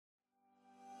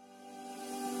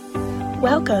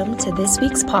Welcome to this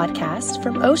week's podcast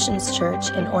from Oceans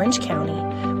Church in Orange County.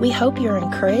 We hope you're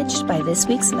encouraged by this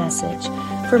week's message.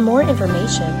 For more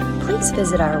information, please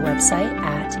visit our website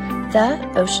at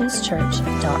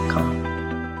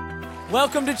theoceanschurch.com.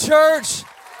 Welcome to church.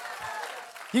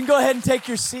 You can go ahead and take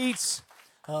your seats.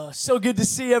 So good to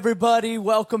see everybody.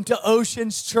 Welcome to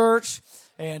Oceans Church.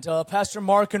 And Pastor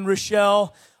Mark and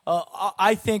Rochelle,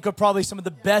 I think, are probably some of the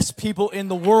best people in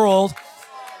the world.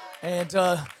 And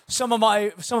some of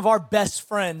our best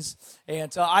friends.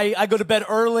 And I go to bed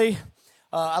early.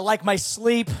 I like my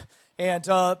sleep. And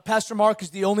Pastor Mark is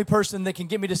the only person that can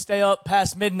get me to stay up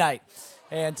past midnight.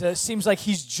 And it seems like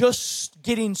he's just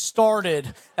getting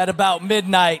started at about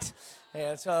midnight.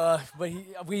 And but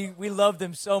we love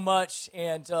them so much.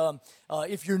 And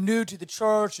if you're new to the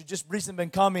church or just recently been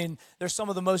coming, they're some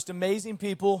of the most amazing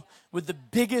people with the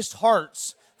biggest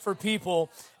hearts for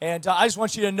people. And I just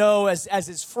want you to know, as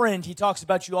his friend, he talks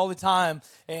about you all the time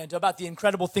and about the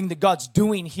incredible thing that God's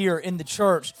doing here in the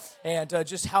church and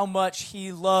just how much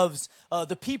he loves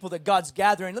the people that God's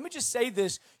gathering. Let me just say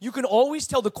this. You can always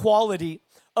tell the quality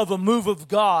of a move of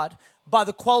God by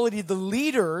the quality of the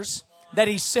leaders that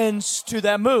he sends to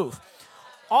that move.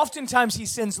 Oftentimes, he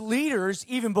sends leaders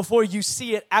even before you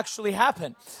see it actually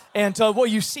happen. And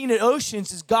what you've seen at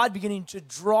Oceans is God beginning to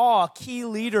draw key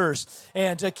leaders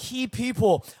and key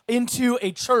people into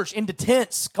a church, into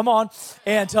tents. Come on.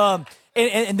 And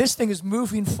this thing is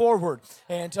moving forward.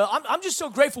 And I'm just so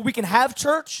grateful we can have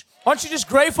church. Aren't you just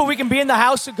grateful we can be in the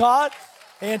house of God?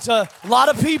 And a lot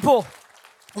of people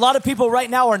right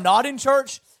now are not in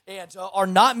church and are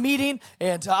not meeting,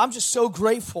 and I'm just so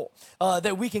grateful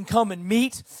that we can come and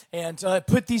meet and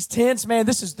put these tents. Man,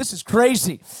 this is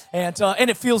crazy, and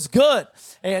it feels good.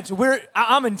 And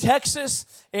I'm in Texas,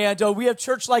 and we have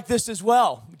church like this as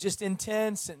well, just in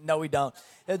tents. And no, we don't.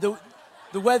 The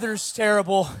weather's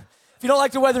terrible. If you don't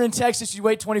like the weather in Texas, you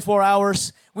wait 24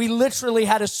 hours. We literally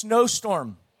had a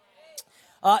snowstorm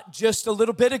just a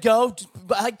little bit ago,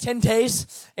 like 10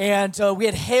 days, and we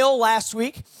had hail last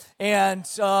week, and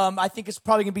I think it's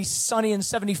probably going to be sunny and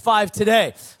 75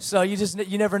 today, so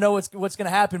you never know what's going to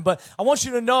happen. But I want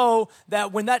you to know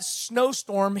that when that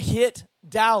snowstorm hit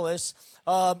Dallas,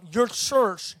 your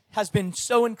church has been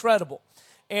so incredible,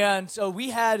 and so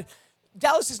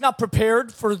Dallas is not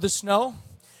prepared for the snow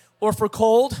or for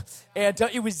cold, and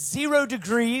it was 0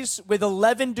 degrees with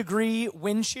 11-degree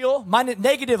wind chill,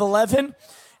 negative 11,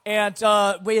 and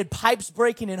we had pipes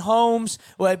breaking in homes.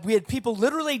 We had people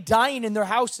literally dying in their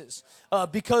houses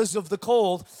because of the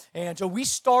cold, and we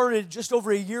started just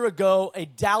over a year ago a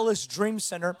Dallas Dream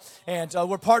Center, and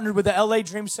we're partnered with the LA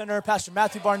Dream Center, Pastor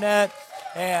Matthew Barnett,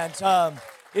 and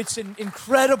it's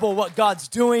incredible what God's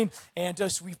doing, and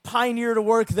so we've pioneered a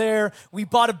work there. We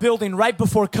bought a building right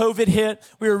before COVID hit.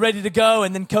 We were ready to go,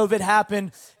 and then COVID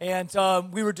happened, and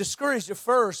we were discouraged at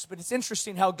first, but it's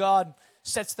interesting how God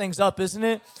sets things up, isn't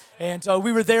it? And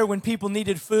we were there when people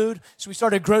needed food, so we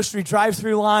started a grocery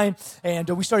drive-through line, and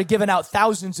we started giving out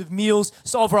thousands of meals.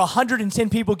 Saw over 110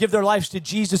 people give their lives to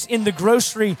Jesus in the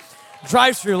grocery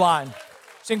drive-through line.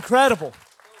 It's incredible.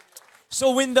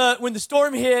 So when the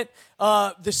storm hit,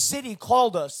 the city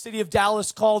of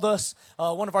Dallas called us.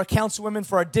 One of our councilwomen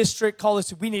for our district called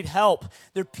us. We need help.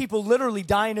 There are people literally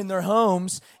dying in their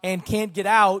homes and can't get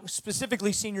out,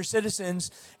 specifically senior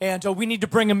citizens, and we need to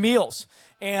bring them meals.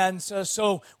 And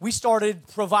so we started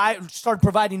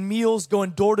providing meals, going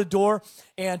door to door.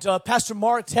 And Pastor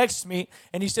Mark texted me,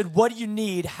 and he said, "What do you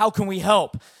need? How can we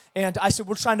help?" And I said,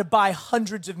 we're trying to buy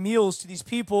hundreds of meals for these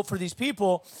people.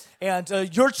 And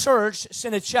your church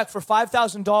sent a check for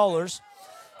 $5,000.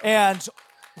 And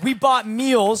we bought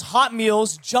meals, hot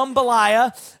meals,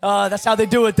 jambalaya. That's how they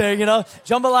do it there,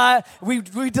 jambalaya.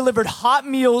 We delivered hot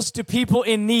meals to people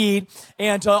in need.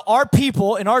 And our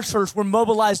people in our church were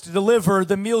mobilized to deliver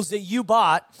the meals that you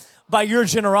bought by your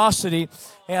generosity.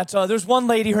 And there's one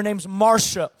lady, her name's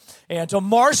Marcia. And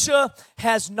Marcia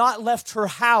has not left her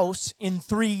house in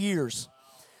 3 years.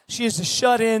 She is a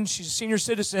shut-in, she's a senior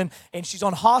citizen, and she's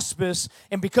on hospice.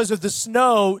 And because of the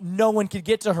snow, no one could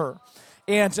get to her.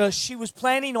 And she was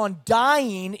planning on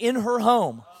dying in her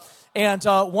home. And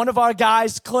one of our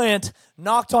guys, Clint,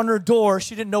 knocked on her door.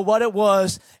 She didn't know what it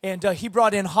was. And he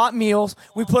brought in hot meals.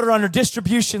 We put her on her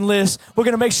distribution list. We're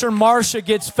going to make sure Marcia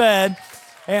gets fed.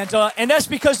 And that's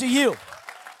because of you.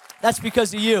 That's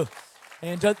because of you.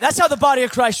 And that's how the body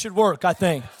of Christ should work, I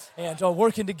think. And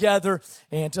working together.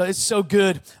 And it's so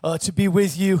good to be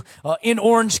with you in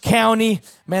Orange County.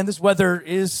 Man, this weather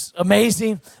is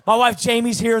amazing. My wife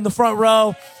Jamie's here in the front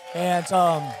row. And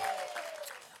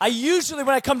I usually,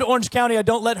 when I come to Orange County, I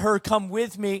don't let her come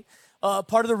with me.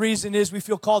 Part of the reason is we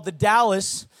feel called to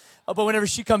Dallas but whenever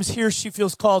she comes here, she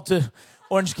feels called to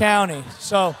Orange County.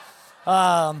 So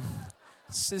I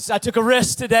took a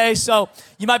risk today, so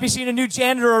you might be seeing a new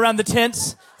janitor around the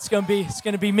tents. It's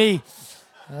gonna be me.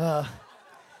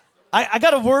 I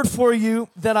got a word for you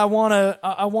that I want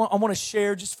to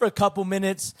share just for a couple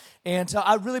minutes, and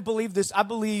I really believe this. I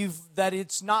believe that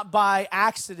it's not by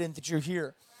accident that you're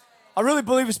here. I really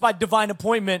believe it's by divine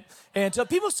appointment. And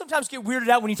people sometimes get weirded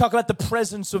out when you talk about the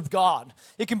presence of God.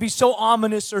 It can be so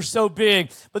ominous or so big.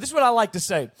 But this is what I like to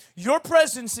say. Your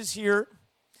presence is here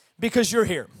because you're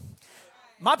here.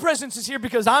 My presence is here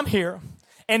because I'm here.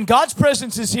 And God's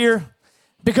presence is here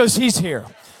because He's here.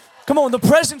 Come on, the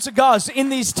presence of God in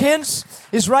these tents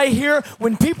is right here.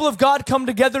 When people of God come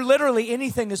together, literally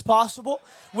anything is possible.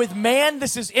 With man,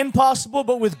 this is impossible,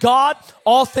 but with God,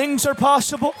 all things are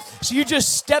possible. So you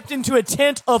just stepped into a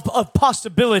tent of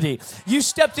possibility. You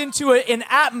stepped into an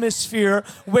atmosphere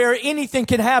where anything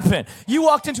can happen. You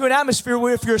walked into an atmosphere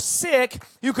where if you're sick,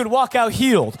 you could walk out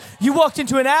healed. You walked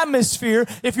into an atmosphere,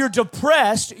 if you're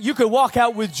depressed, you could walk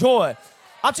out with joy.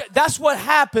 That's what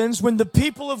happens when the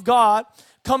people of God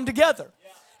come together.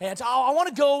 And I want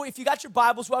to go, if you got your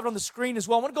Bibles, we'll have it on the screen as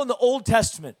well. I want to go in the Old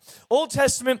Testament. Old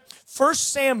Testament, 1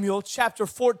 Samuel chapter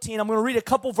 14. I'm going to read a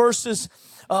couple verses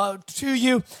to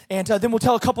you, and then we'll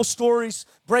tell a couple stories,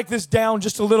 break this down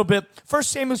just a little bit. 1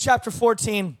 Samuel chapter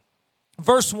 14,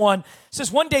 verse 1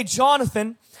 says, one day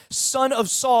Jonathan, son of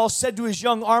Saul, said to his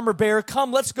young armor bearer,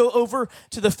 come, let's go over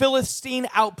to the Philistine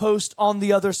outpost on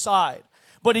the other side.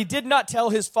 But he did not tell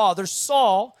his father.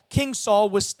 King Saul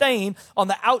was staying on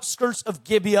the outskirts of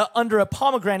Gibeah under a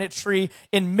pomegranate tree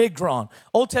in Migron.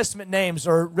 Old Testament names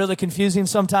are really confusing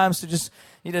sometimes, so just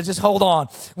hold on.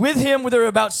 With him there were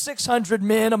about 600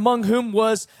 men, among whom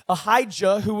was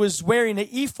Ahijah, who was wearing an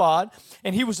ephod,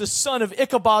 and he was the son of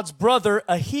Ichabod's brother,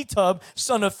 Ahitub,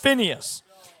 son of Phinehas.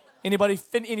 Any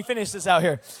Phinehas out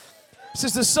here? It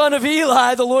says, the son of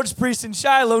Eli, the Lord's priest in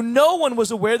Shiloh, no one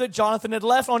was aware that Jonathan had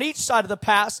left. On each side of the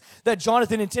pass that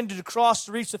Jonathan intended to cross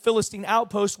to reach the Philistine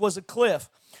outpost was a cliff.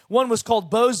 One was called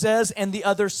Bozez and the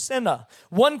other Seneh.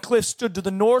 One cliff stood to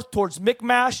the north towards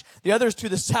Michmash, the others to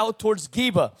the south towards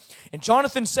Geba. And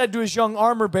Jonathan said to his young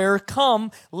armor bearer,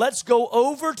 come, let's go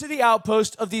over to the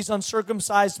outpost of these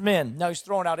uncircumcised men. Now he's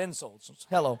throwing out insults.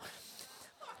 Hello.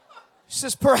 He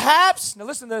says, perhaps, now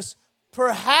listen to this,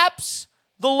 perhaps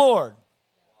the Lord.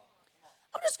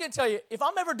 I'm just going to tell you, if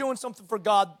I'm ever doing something for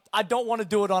God, I don't want to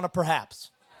do it on a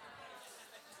perhaps.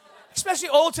 Especially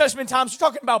Old Testament times, we're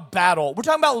talking about battle. We're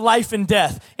talking about life and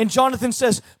death. And Jonathan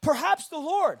says, perhaps the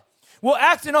Lord will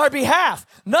act in our behalf.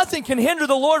 Nothing can hinder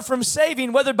the Lord from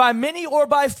saving, whether by many or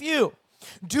by few.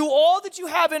 Do all that you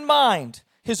have in mind,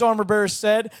 his armor bearer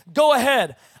said. Go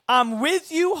ahead. I'm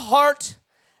with you, heart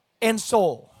and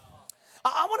soul.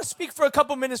 I want to speak for a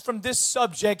couple minutes from this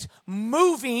subject,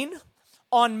 moving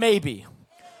on maybe.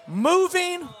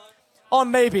 Moving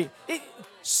on maybe.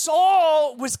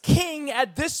 Saul was king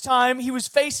at this time. He was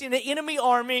facing an enemy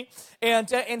army, and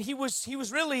he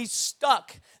was really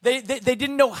stuck. They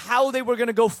didn't know how they were going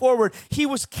to go forward. He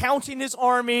was counting his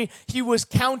army. He was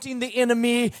counting the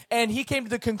enemy, and he came to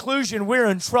the conclusion, we're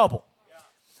in trouble.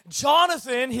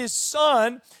 Jonathan, his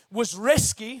son, was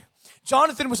risky.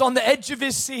 Jonathan was on the edge of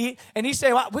his seat, and he's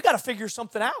saying, well, we got to figure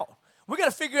something out. We got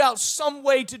to figure out some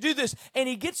way to do this. And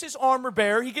he gets his armor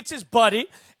bearer, he gets his buddy,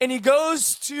 and he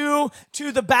goes to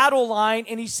the battle line,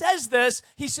 and he says this.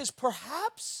 He says,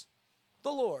 perhaps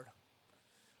the Lord.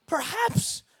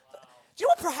 Perhaps. Do you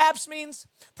know what perhaps means?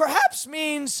 Perhaps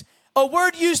means a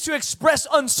word used to express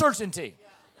uncertainty.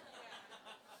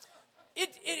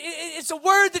 It's a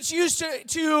word that's used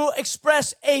to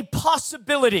express a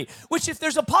possibility, which if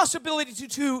there's a possibility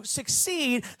to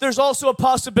succeed, there's also a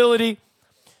possibility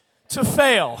to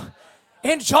fail.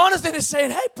 And Jonathan is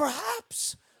saying, hey,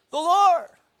 perhaps the Lord.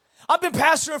 I've been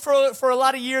pastoring for a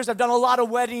lot of years. I've done a lot of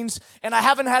weddings, and I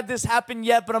haven't had this happen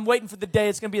yet, but I'm waiting for the day.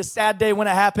 It's going to be a sad day when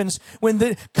it happens, when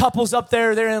the couple's up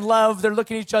there, they're in love, they're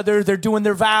looking at each other, they're doing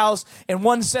their vows, and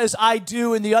one says, I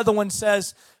do, and the other one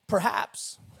says,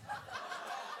 perhaps.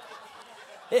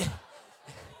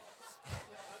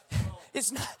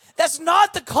 That's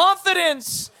not the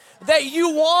confidence that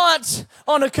you want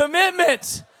on a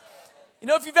commitment. You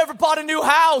know, if you've ever bought a new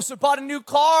house or bought a new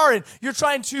car and you're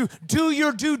trying to do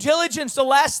your due diligence, the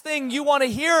last thing you want to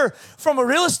hear from a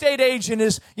real estate agent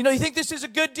is, you think this is a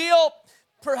good deal?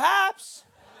 Perhaps.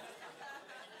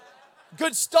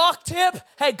 Good stock tip?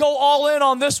 Hey, go all in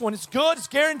on this one. It's good. It's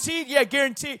guaranteed. Yeah,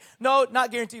 guaranteed. No,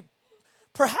 not guaranteed.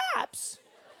 Perhaps.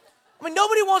 I mean,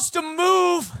 nobody wants to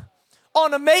move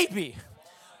on a maybe.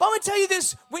 But I'm going to tell you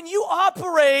this, when you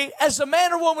operate as a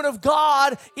man or woman of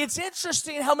God, it's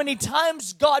interesting how many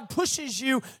times God pushes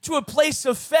you to a place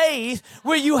of faith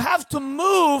where you have to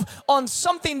move on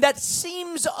something that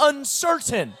seems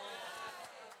uncertain.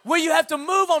 Where you have to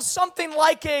move on something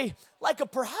like a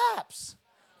perhaps.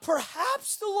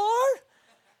 Perhaps the Lord?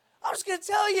 I'm just going to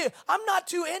tell you, I'm not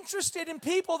too interested in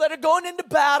people that are going into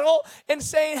battle and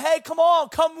saying, hey, come on,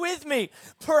 come with me.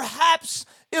 Perhaps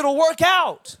it'll work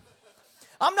out.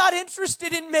 I'm not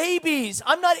interested in maybes.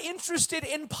 I'm not interested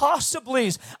in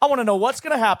possiblies. I want to know what's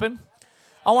going to happen.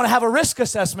 I want to have a risk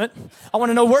assessment. I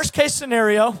want to know worst case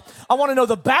scenario. I want to know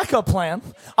the backup plan.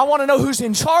 I want to know who's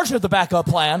in charge of the backup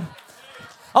plan.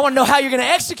 I want to know how you're going to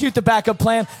execute the backup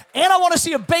plan. And I want to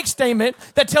see a bank statement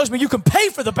that tells me you can pay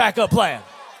for the backup plan.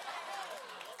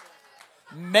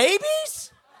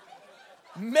 Maybes?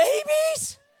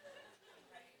 Maybes?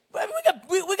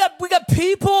 We got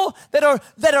people that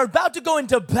are about to go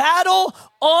into battle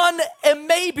on a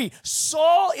maybe.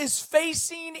 Saul is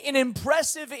facing an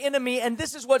impressive enemy, and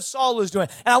this is what Saul is doing.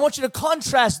 And I want you to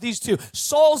contrast these two.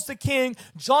 Saul's the king,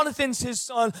 Jonathan's his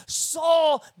son.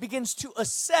 Saul begins to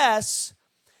assess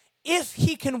if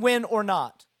he can win or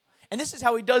not. And this is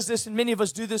how he does this, and many of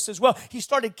us do this as well. He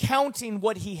started counting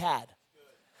what he had.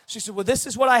 She said, well, this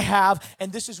is what I have,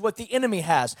 and this is what the enemy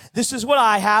has. This is what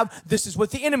I have. This is what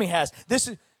the enemy has.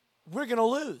 We're going to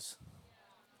lose.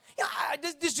 Yeah,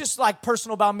 this is just like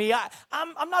personal about me.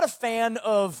 I'm not a fan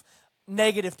of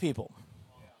negative people.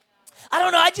 I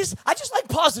don't know. I just like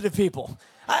positive people.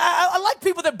 I like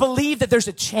people that believe that there's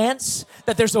a chance,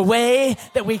 that there's a way,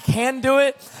 that we can do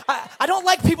it. I don't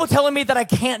like people telling me that I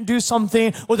can't do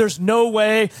something or there's no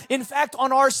way. In fact,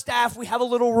 on our staff, we have a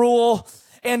little rule.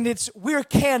 And we're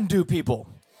can-do people.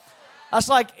 That's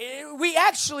like, we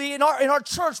actually, in our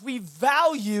church, we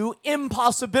value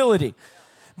impossibility.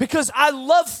 Because I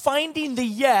love finding the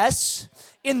yes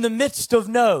in the midst of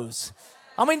no's.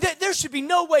 I mean, there should be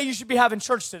no way you should be having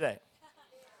church today.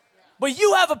 But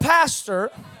you have a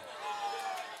pastor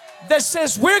that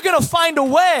says, we're going to find a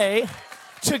way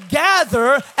to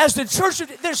gather as the church.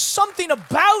 There's something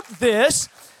about this.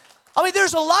 I mean,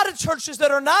 there's a lot of churches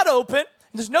that are not open.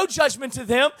 There's no judgment to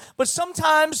them, but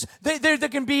sometimes there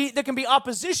can be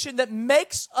opposition that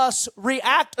makes us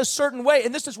react a certain way.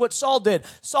 And this is what Saul did.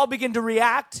 Saul began to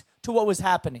react to what was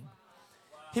happening.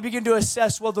 He began to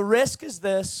assess, well, the risk is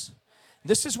this.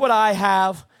 This is what I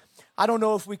have. I don't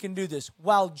know if we can do this.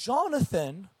 While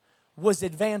Jonathan was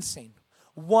advancing,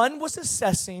 one was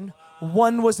assessing,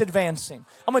 one was advancing.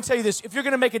 I'm going to tell you this. If you're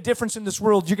going to make a difference in this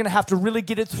world, you're going to have to really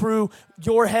get it through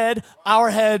your head,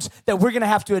 our heads, that we're going to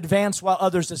have to advance while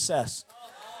others assess.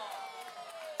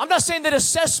 I'm not saying that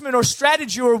assessment or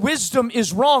strategy or wisdom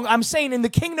is wrong. I'm saying in the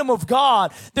kingdom of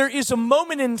God, there is a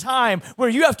moment in time where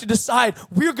you have to decide,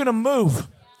 we're going to move.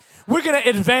 We're going to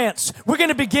advance. We're going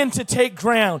to begin to take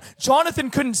ground.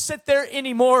 Jonathan couldn't sit there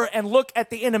anymore and look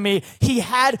at the enemy. He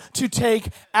had to take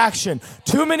action.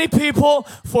 Too many people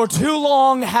for too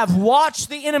long have watched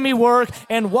the enemy work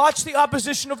and watched the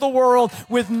opposition of the world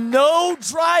with no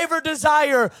drive or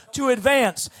desire to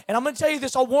advance. And I'm going to tell you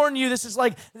this. I'll warn you. This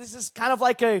is kind of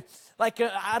like a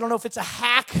I don't know if it's a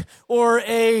hack or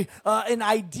an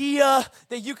idea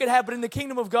that you could have, but in the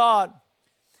kingdom of God,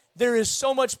 there is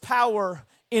so much power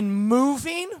in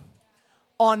moving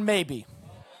on maybe.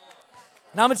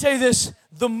 Now I'm going to tell you this,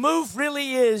 the move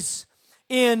really is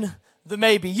in the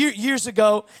maybe. Years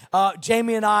ago,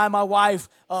 Jamie and I, my wife,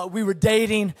 we were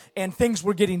dating and things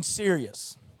were getting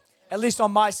serious, at least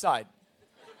on my side.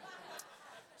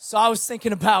 So I was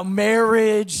thinking about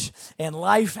marriage and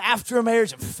life after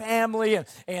marriage and family,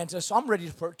 and so I'm ready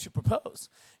to propose.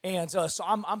 And so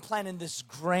I'm planning this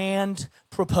grand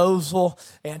proposal,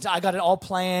 and I got it all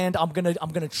planned. I'm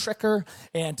gonna trick her,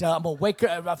 and I'm gonna wake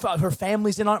her. Her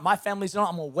family's in on it. My family's in on it.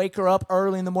 I'm gonna wake her up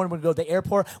early in the morning. We're gonna go to the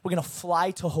airport. We're gonna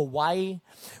fly to Hawaii.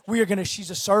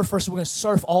 She's a surfer, so we're gonna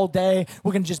surf all day.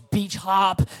 We're gonna just beach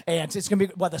hop, and it's gonna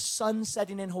be while the sun's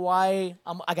setting in Hawaii.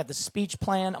 I got the speech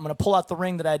plan. I'm gonna pull out the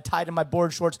ring that I had tied in my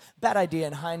board shorts. Bad idea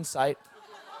in hindsight.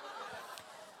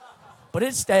 But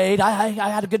it stayed. I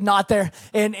had a good knot there.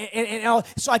 And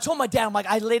so I told my dad, I'm like,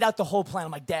 I laid out the whole plan.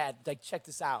 I'm like, Dad, check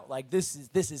this out. Like, this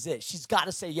is it. She's got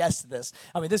to say yes to this.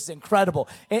 I mean, this is incredible.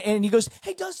 And he goes,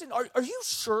 hey, Dustin, are you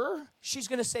sure she's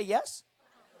going to say yes?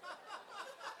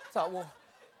 I thought, well,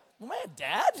 man,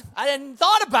 Dad, I hadn't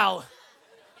thought about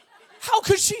how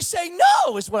could she say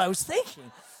no is what I was thinking.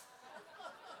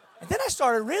 And then I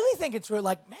started really thinking through it,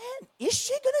 like, man, is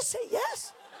she going to say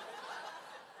yes?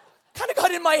 Kind of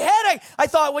got in my head. I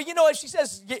thought, well, you know, if she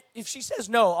says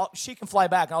no, she can fly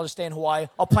back and I'll just stay in Hawaii.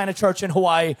 I'll plant a church in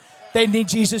Hawaii. They need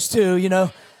Jesus too, you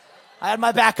know. I had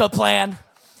my backup plan.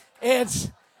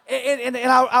 And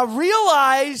I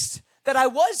realized that I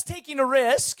was taking a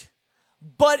risk,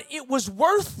 but it was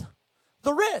worth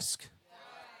the risk.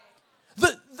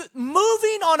 The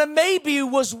moving on a maybe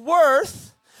was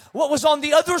worth what was on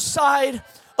the other side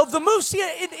of the move. See,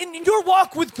 in your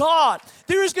walk with God,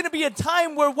 there is going to be a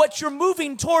time where what you're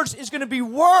moving towards is going to be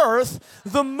worth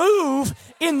the move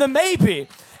in the maybe.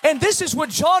 And this is what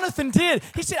Jonathan did.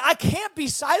 He said, I can't be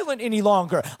silent any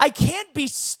longer. I can't be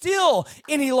still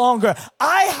any longer.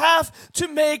 I have to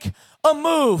make a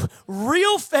move.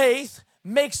 Real faith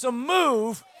makes a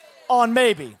move on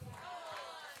maybe.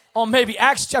 On maybe.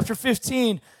 Acts chapter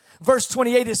 15, verse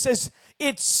 28, it says,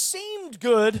 it seemed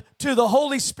good to the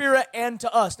Holy Spirit and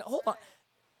to us. Now, hold on.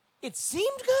 It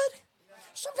seemed good?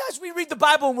 Sometimes we read the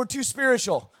Bible and we're too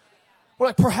spiritual. We're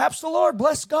like, perhaps the Lord,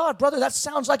 bless God. Brother, that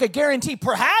sounds like a guarantee.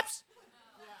 Perhaps?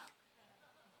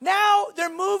 Now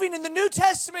they're moving in the New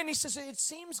Testament. He says, it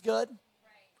seems good.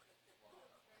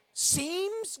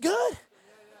 Seems good?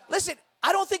 Listen,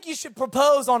 I don't think you should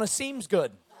propose on a seems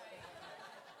good.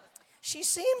 She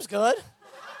seems good.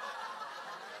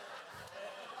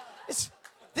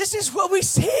 This is what we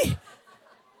see.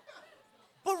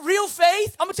 But real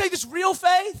faith, I'm going to tell you this,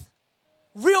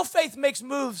 real faith makes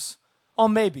moves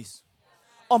on maybes,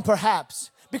 on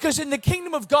perhaps. Because in the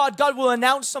kingdom of God, God will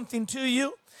announce something to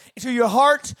you, to your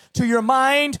heart, to your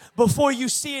mind, before you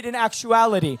see it in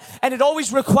actuality. And it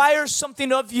always requires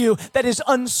something of you that is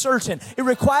uncertain. It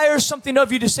requires something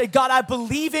of you to say, God, I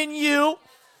believe in you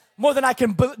more than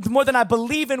I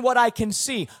believe in what I can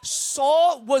see.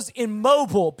 Saul was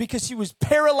immobile because he was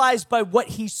paralyzed by what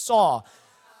he saw.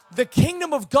 The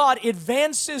kingdom of God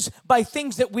advances by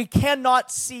things that we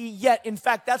cannot see yet. In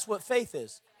fact, that's what faith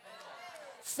is.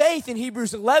 Faith in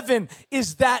Hebrews 11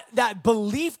 is that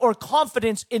belief or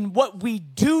confidence in what we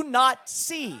do not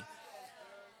see.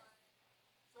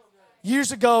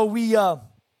 Years ago,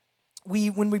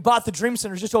 when we bought the Dream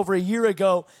Center just over a year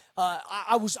ago,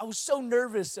 I was so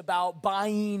nervous about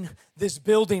buying this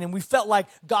building, and we felt like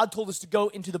God told us to go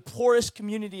into the poorest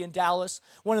community in Dallas,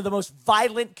 one of the most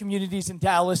violent communities in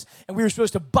Dallas, and we were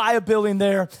supposed to buy a building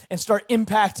there and start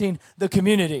impacting the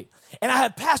community. And I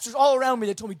had pastors all around me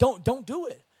that told me, don't do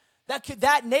it.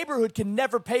 That neighborhood can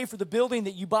never pay for the building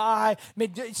that you buy. I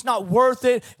mean, it's not worth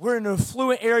it. We're in an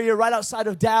affluent area right outside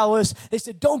of Dallas. They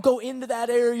said, don't go into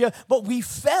that area. But we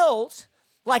felt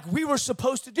like we were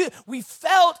supposed to do it. We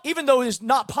felt, even though it is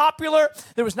not popular,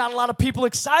 there was not a lot of people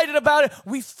excited about it,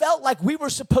 we felt like we were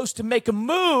supposed to make a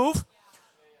move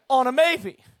on a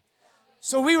maybe.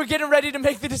 So we were getting ready to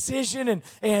make the decision,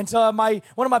 and one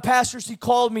of my pastors, he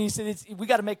called me. He said, "We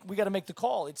got to make the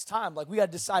call. It's time. Like, we got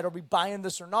to decide, are we buying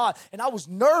this or not?" And I was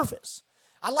nervous.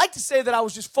 I like to say that I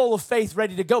was just full of faith,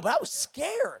 ready to go, but I was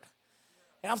scared.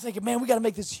 And I'm thinking, man, we got to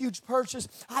make this huge purchase.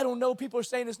 I don't know. People are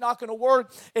saying it's not going to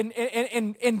work,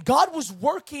 and God was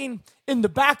working in the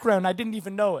background. I didn't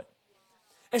even know it.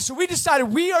 And so we decided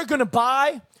we are going to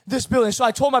buy this building. So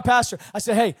I told my pastor, I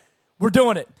said, "Hey, we're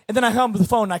doing it." And then I hung up the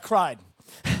phone and I cried.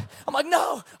 I'm like,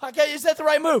 no, okay, is that the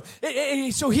right move?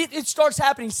 It starts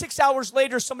happening. 6 hours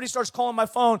later, somebody starts calling my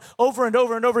phone over and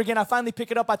over and over again. I finally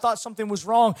pick it up. I thought something was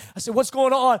wrong. I said, what's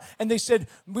going on? And they said,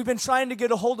 we've been trying to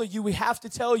get a hold of you. We have to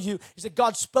tell you. He said,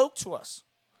 God spoke to us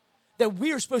that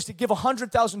we are supposed to give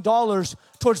 $100,000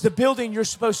 towards the building you're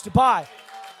supposed to buy.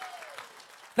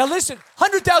 Now listen,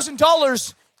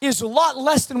 $100,000 is a lot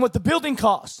less than what the building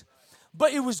cost.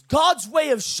 But it was God's way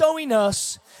of showing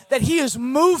us that He is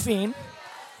moving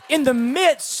in the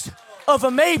midst of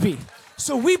a maybe.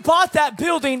 So we bought that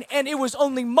building, and it was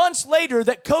only months later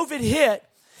that COVID hit,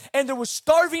 and there were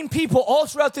starving people all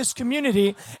throughout this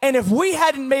community. And if we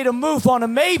hadn't made a move on a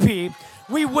maybe,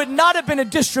 we would not have been a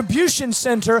distribution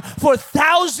center for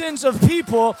thousands of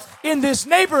people in this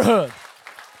neighborhood.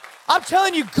 I'm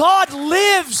telling you, God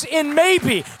lives in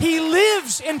maybe. He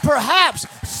lives in perhaps.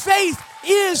 Faith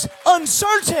is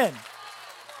uncertain.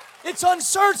 It's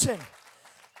uncertain.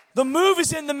 The move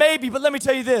is in the maybe, but let me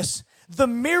tell you this. The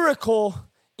miracle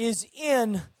is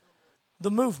in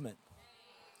the movement.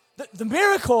 The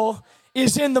miracle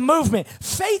is in the movement.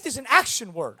 Faith is an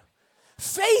action word.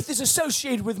 Faith is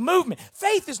associated with movement.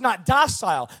 Faith is not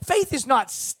docile. Faith is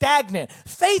not stagnant.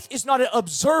 Faith is not an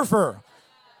observer.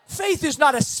 Faith is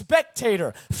not a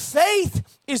spectator.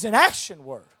 Faith is an action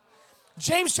word.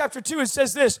 James chapter 2, it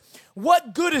says this,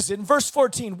 what good is it, in verse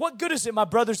 14, what good is it, my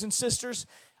brothers and sisters?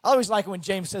 I always like it when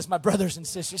James says, my brothers and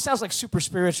sisters. It sounds like super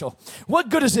spiritual. What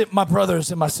good is it, my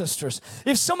brothers and my sisters,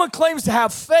 if someone claims to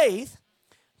have faith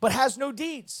but has no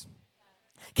deeds?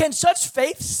 Can such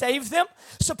faith save them?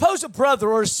 Suppose a brother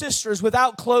or a sister is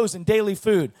without clothes and daily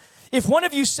food. If one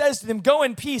of you says to them, go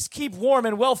in peace, keep warm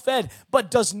and well fed, but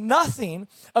does nothing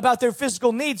about their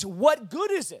physical needs, what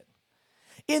good is it?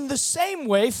 In the same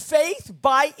way, faith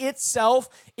by itself,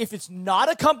 if it's not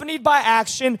accompanied by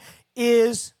action,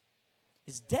 is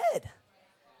dead.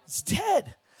 It's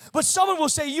dead. But someone will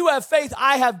say, you have faith,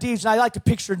 I have deeds. And I like to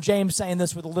picture James saying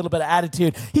this with a little bit of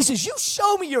attitude. He says, you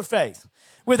show me your faith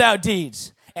without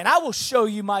deeds, and I will show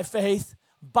you my faith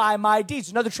by my deeds.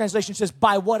 Another translation says,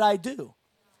 by what I do.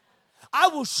 I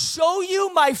will show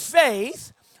you my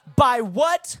faith by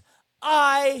what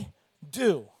I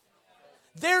do.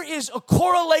 There is a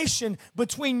correlation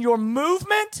between your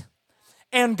movement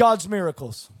and God's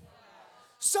miracles.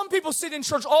 Some people sit in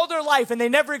church all their life and they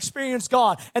never experience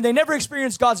God and they never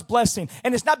experience God's blessing.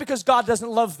 And it's not because God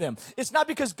doesn't love them. It's not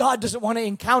because God doesn't want to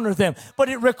encounter them, but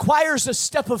it requires a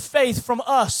step of faith from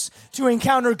us to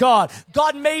encounter God.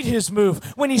 God made his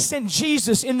move when he sent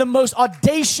Jesus in the most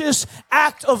audacious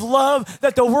act of love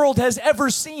that the world has ever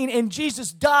seen. And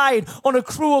Jesus died on a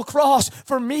cruel cross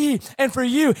for me and for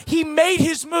you. He made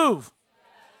his move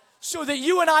so that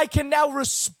you and I can now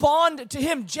respond to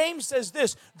him. James says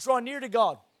this, draw near to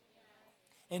God,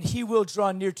 and he will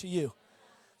draw near to you.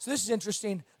 So this is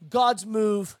interesting. God's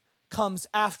move comes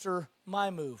after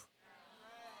my move,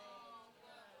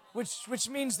 which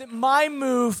means that my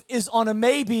move is on a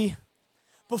maybe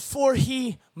before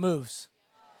he moves.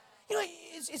 You know,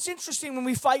 it's interesting when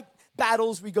we fight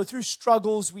battles, we go through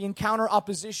struggles, we encounter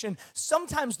opposition.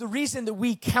 Sometimes the reason that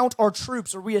we count our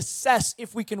troops or we assess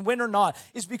if we can win or not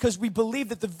is because we believe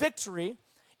that the victory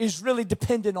is really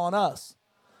dependent on us.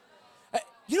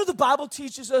 You know, the Bible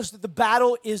teaches us that the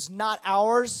battle is not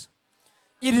ours,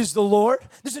 it is the Lord.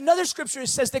 There's another scripture that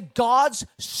says that God's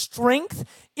strength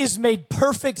is made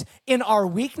perfect in our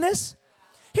weakness.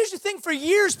 Here's the thing, for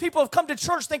years people have come to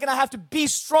church thinking I have to be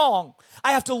strong,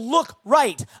 I have to look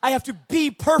right, I have to be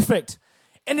perfect.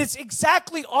 And it's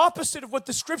exactly opposite of what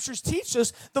the scriptures teach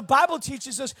us. The Bible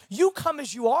teaches us you come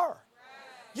as you are.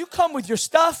 You come with your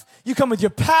stuff, you come with your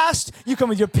past, you come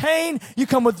with your pain, you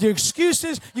come with your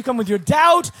excuses, you come with your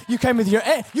doubt, you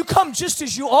come just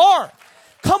as you are.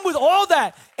 Come with all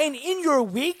that. And in your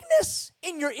weakness,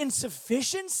 in your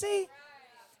insufficiency,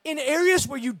 in areas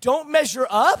where you don't measure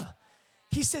up,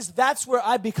 he says, that's where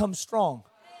I become strong.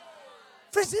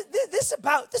 Friends, this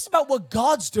is about what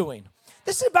God's doing.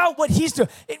 This is about what he's doing.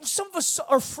 Some of us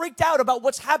are freaked out about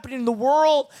what's happening in the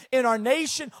world, in our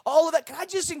nation, all of that. Can I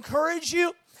just encourage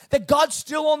you that God's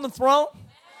still on the throne?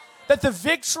 That the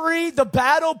victory, the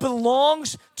battle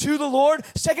belongs to the Lord.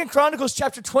 2 Chronicles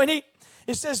chapter 20,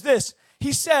 it says this.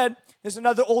 He said, there's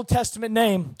another Old Testament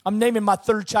name. I'm naming my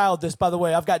third child this, by the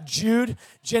way. I've got Jude,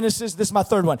 Genesis. This is my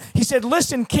third one. He said,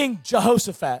 listen, King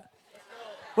Jehoshaphat.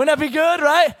 Wouldn't that be good,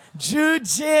 right? Jude,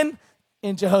 Jen,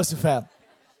 and Jehoshaphat.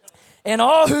 And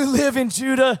all who live in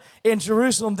Judah and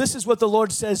Jerusalem, this is what the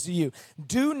Lord says to you.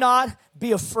 Do not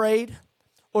be afraid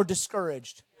or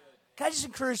discouraged. Can I just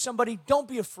encourage somebody? Don't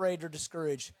be afraid or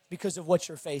discouraged because of what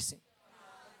you're facing.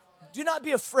 Do not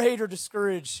be afraid or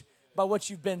discouraged by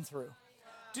what you've been through.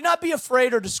 Do not be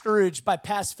afraid or discouraged by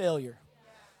past failure.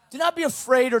 Do not be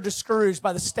afraid or discouraged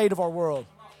by the state of our world.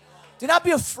 Do not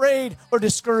be afraid or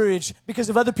discouraged because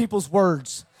of other people's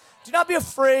words. Do not be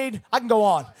afraid, I can go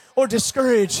on, or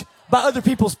discouraged by other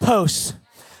people's posts.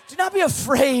 Do not be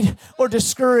afraid or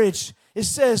discouraged. It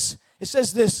says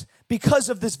this, because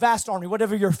of this vast army,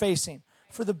 whatever you're facing.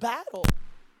 For the battle,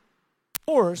 of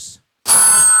course,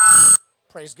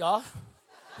 praise God.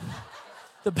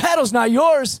 The battle's not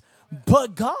yours,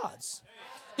 but God's.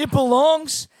 It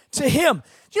belongs to him.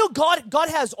 You know, God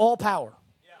has all power.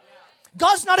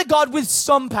 God's not a God with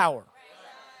some power.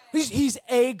 He's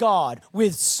a God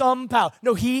with some power.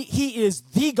 No, he is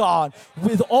the God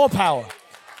with all power.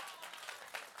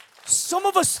 Some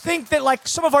of us think that like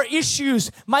some of our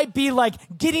issues might be like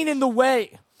getting in the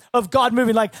way of God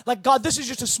moving. Like God, this is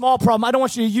just a small problem. I don't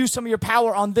want you to use some of your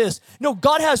power on this. No,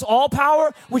 God has all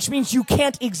power, which means you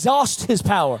can't exhaust his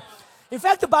power. In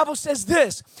fact, the Bible says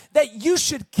this, that you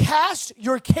should cast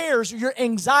your cares or your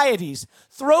anxieties,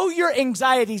 throw your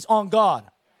anxieties on God.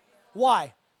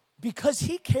 Why? Because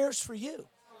he cares for you.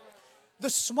 The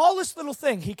smallest little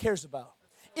thing he cares about.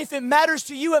 If it matters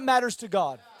to you, it matters to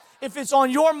God. If it's on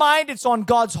your mind, it's on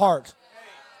God's heart.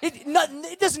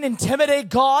 It doesn't intimidate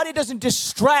God. It doesn't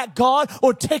distract God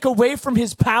or take away from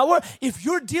his power. If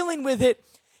you're dealing with it,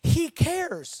 he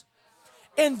cares.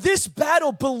 And this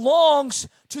battle belongs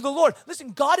to the Lord.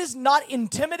 Listen, God is not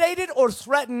intimidated or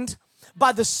threatened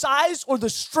by the size or the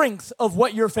strength of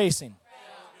what you're facing.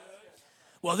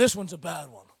 Well, this one's a bad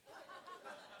one.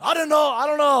 I don't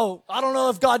know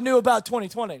if God knew about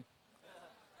 2020.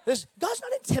 God's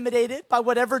not intimidated by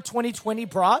whatever 2020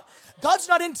 brought. God's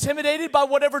not intimidated by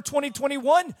whatever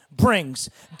 2021 brings.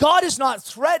 God is not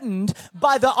threatened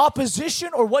by the opposition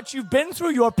or what you've been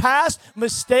through, your past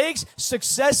mistakes,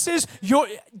 successes.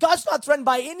 God's not threatened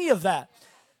by any of that.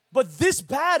 But this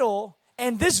battle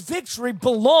and this victory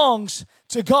belongs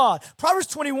to God. Proverbs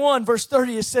 21, verse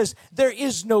 30, it says, there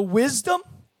is no wisdom,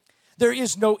 there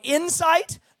is no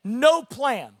insight, no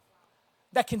plan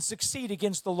that can succeed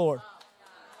against the Lord.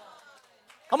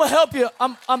 I'm going to help you.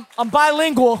 I'm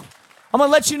bilingual. I'm going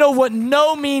to let you know what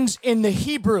no means in the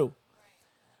Hebrew.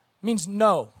 It means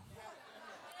no.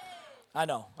 I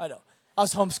know. I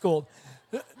was homeschooled.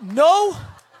 No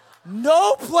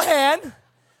plan.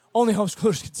 Only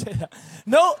homeschoolers can say that.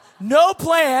 No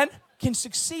plan can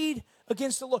succeed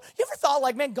against the Lord. You ever thought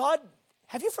like, man, God,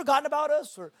 have you forgotten about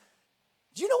us? Or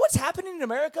do you know what's happening in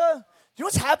America? Do you know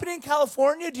what's happening in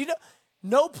California? Do you know?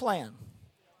 No plan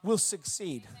will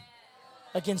succeed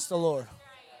against the Lord.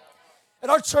 At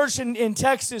our church in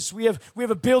Texas, we have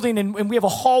a building and we have a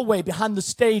hallway behind the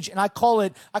stage, and I call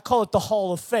it the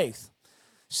Hall of Faith.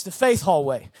 It's the faith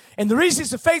hallway. And the reason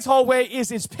it's the faith hallway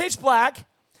is it's pitch black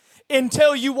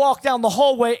until you walk down the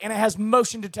hallway, and it has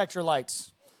motion detector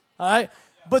lights. All right?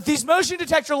 But these motion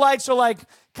detector lights are like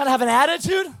kind of have an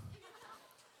attitude,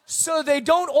 so they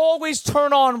don't always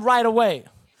turn on right away.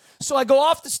 So I go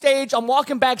off the stage, I'm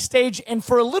walking backstage, and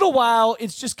for a little while,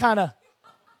 it's just kind of,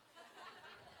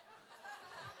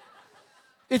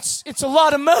 it's a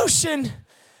lot of motion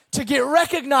to get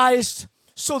recognized,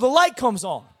 so the light comes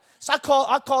on. So I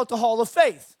call it the Hall of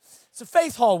Faith. It's a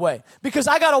faith hallway, because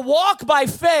I got to walk by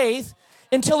faith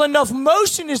until enough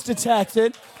motion is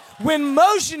detected. When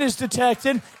motion is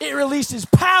detected, it releases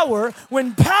power.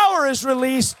 When power is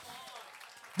released,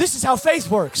 this is how faith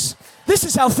works. This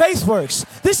is how faith works.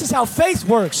 This is how faith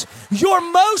works. Your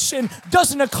motion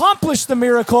doesn't accomplish the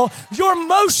miracle. Your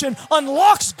motion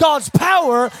unlocks God's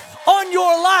power on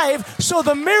your life, so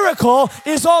the miracle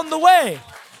is on the way.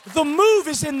 The move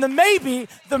is in the maybe.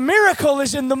 The miracle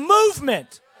is in the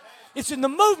movement. It's in the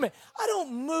movement. I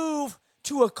don't move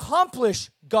to accomplish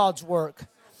God's work.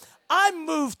 I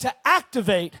move to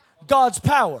activate God's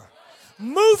power.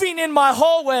 Moving in my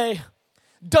hallway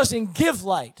doesn't give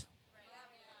light.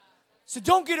 So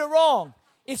don't get it wrong.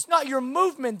 It's not your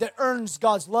movement that earns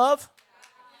God's love.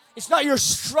 It's not your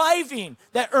striving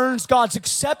that earns God's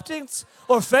acceptance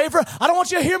or favor. I don't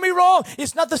want you to hear me wrong.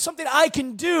 It's not something I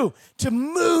can do to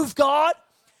move God.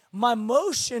 My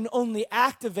motion only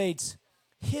activates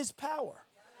His power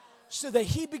so that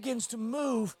He begins to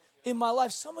move in my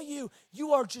life. Some of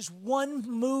you are just one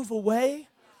move away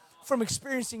from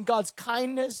experiencing God's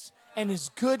kindness and His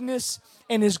goodness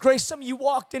and His grace. Some of you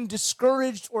walked in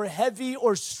discouraged or heavy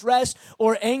or stressed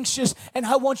or anxious, and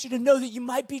I want you to know that you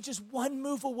might be just one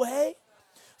move away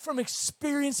from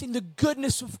experiencing the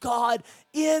goodness of God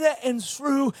in and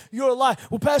through your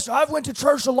life. Well, Pastor, I've went to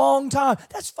church a long time.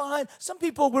 That's fine. Some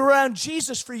people were around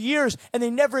Jesus for years and they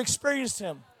never experienced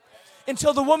Him.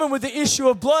 Until the woman with the issue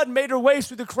of blood made her way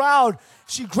through the crowd.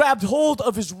 She grabbed hold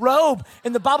of His robe,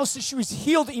 and the Bible says she was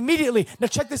healed immediately. Now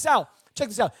check this out. Check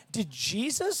this out. Did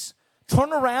Jesus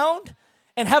turn around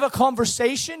and have a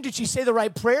conversation? Did she say the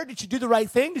right prayer? Did she do the right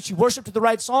thing? Did she worship to the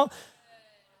right song?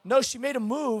 No, she made a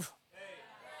move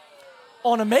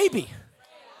on a maybe.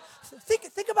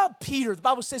 Think about Peter. The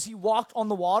Bible says he walked on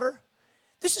the water.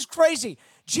 This is crazy.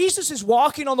 Jesus is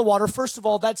walking on the water. First of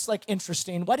all, that's like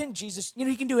interesting. Why didn't Jesus,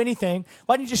 He can do anything.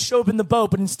 Why didn't He just show up in the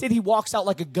boat? But instead He walks out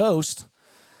like a ghost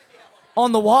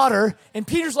on the water. And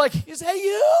Peter's like, is that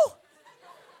you?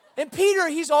 And Peter,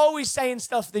 he's always saying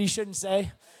stuff that he shouldn't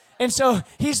say. And so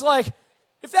he's like,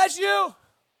 if that's you,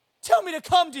 tell me to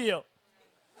come to you.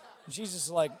 And Jesus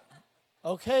is like,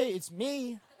 okay, it's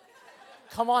me.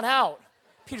 Come on out.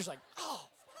 Peter's like, oh,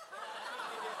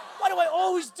 why do I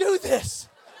always do this?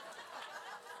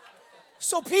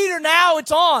 So Peter, now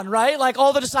it's on, right? Like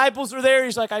all the disciples are there.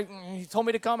 He's like, he told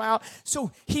me to come out.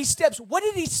 So he steps, what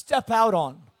did he step out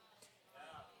on?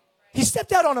 He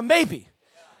stepped out on a maybe.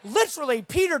 Literally,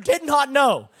 Peter did not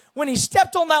know when he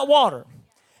stepped on that water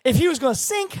if he was going to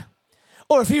sink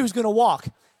or if he was going to walk.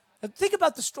 Now, think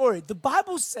about the story. The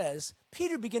Bible says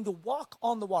Peter began to walk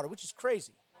on the water, which is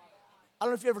crazy. I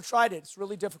don't know if you ever tried it. It's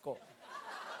really difficult.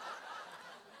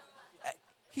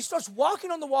 He starts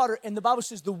walking on the water, and the Bible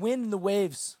says the wind and the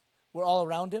waves were all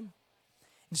around him.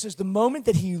 It says the moment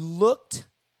that he looked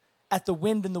at the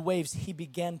wind and the waves, he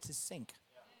began to sink.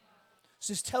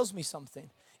 So this tells me something,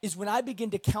 is when I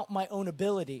begin to count my own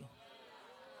ability,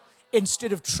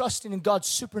 instead of trusting in God's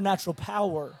supernatural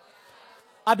power,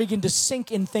 I begin to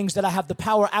sink in things that I have the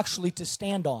power actually to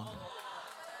stand on.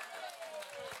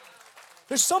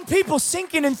 There's some people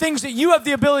sinking in things that you have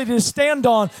the ability to stand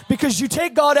on because you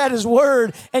take God at His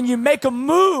word and you make a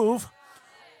move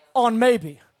on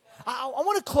maybe. I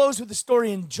want to close with a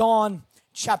story in John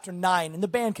chapter 9, and the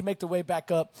band can make their way back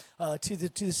up to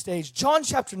the stage. John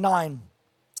chapter 9.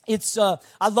 It's I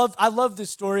love this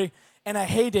story, and I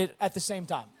hate it at the same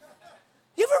time.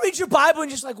 You ever read your Bible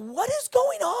and you're just like, what is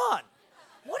going on?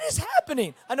 What is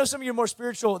happening? I know some of you are more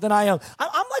spiritual than I am.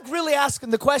 I'm like really asking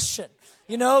the question.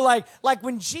 You know, like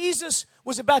when Jesus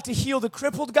was about to heal the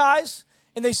crippled guys,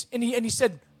 and he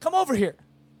said, "Come over here."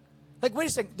 Like, wait a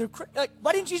second.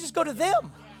 Why didn't Jesus go to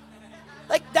them?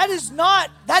 Like, that is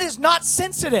not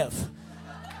sensitive.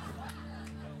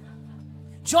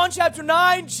 John chapter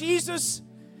 9, Jesus,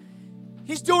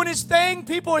 He's doing His thing.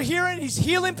 People are hearing. He's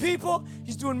healing people.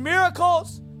 He's doing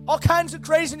miracles, all kinds of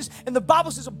craziness. And the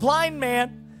Bible says a blind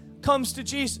man comes to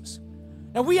Jesus.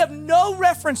 Now, we have no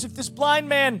reference if this blind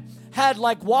man had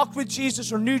walked with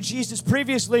Jesus or knew Jesus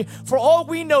previously. For all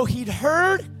we know, he'd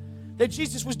heard that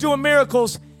Jesus was doing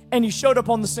miracles and he showed up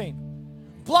on the scene.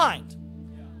 Blind.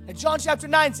 And John chapter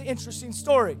 9 is an interesting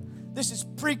story. This is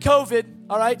pre-COVID,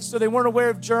 all right? So they weren't aware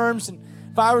of germs and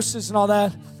viruses and all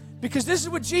that. Because this is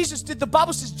what Jesus did. The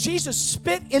Bible says Jesus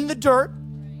spit in the dirt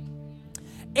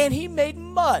and He made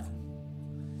mud.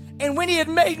 And when He had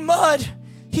made mud,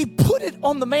 He put it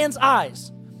on the man's eyes.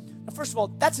 Now, first of all,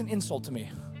 that's an insult to me.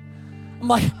 I'm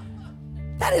like,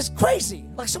 that is crazy.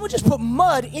 Like, someone just put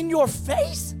mud in your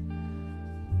face?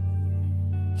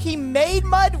 He made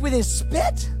mud with His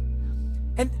spit?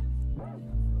 And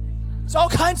it's all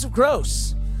kinds of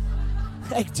gross.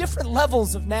 Like, different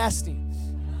levels of nasty.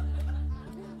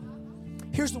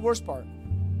 Here's the worst part.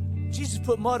 Jesus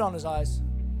put mud on his eyes,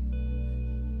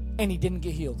 and he didn't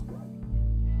get healed.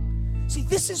 See,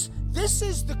 this is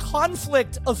the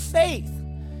conflict of faith.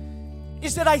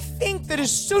 Is that I think that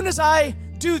as soon as I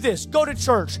do this, go to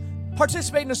church,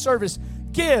 participate in a service,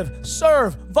 give,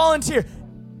 serve, volunteer,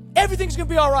 everything's going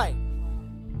to be all right.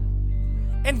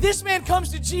 And this man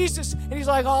comes to Jesus, and he's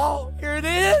like, oh, here it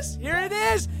is. Here it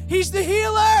is. He's the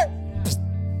healer.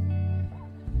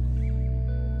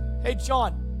 Hey,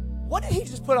 John, what did he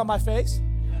just put on my face?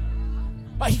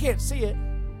 Oh, he can't see it.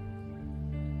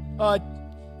 I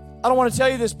don't want to tell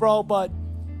you this, bro, but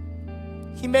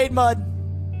he made mud,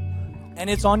 and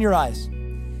it's on your eyes.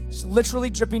 It's literally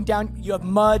dripping down. You have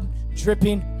mud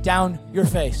dripping down your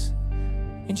face.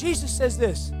 And Jesus says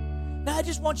this, now I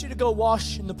just want you to go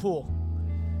wash in the pool.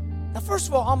 Now, first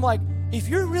of all, I'm like, if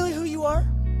you're really who you are,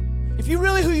 if you're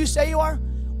really who you say you are,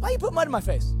 why you put mud in my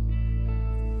face?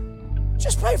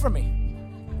 Just pray for me.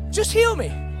 Just heal me.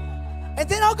 And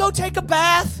then I'll go take a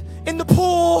bath in the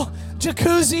pool,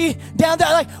 jacuzzi, down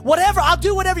there, like whatever. I'll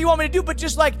do whatever you want me to do, but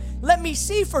just let me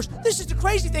see first. This is the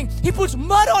crazy thing. He puts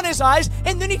mud on his eyes,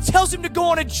 and then he tells him to go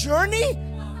on a journey?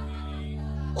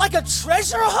 Like a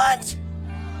treasure hunt?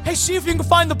 Hey, see if you can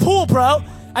find the pool, bro.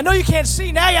 I know you can't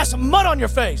see. Now you have some mud on your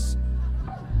face.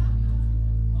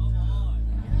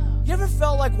 You ever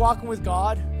felt like walking with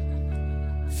God?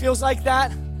 Feels like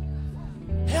that?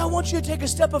 Hey, I want you to take a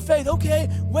step of faith. Okay,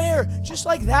 where? Just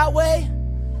like that way?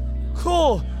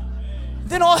 Cool.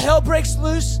 Then all hell breaks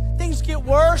loose. Things get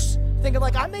worse. Thinking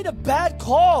I made a bad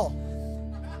call.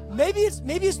 Maybe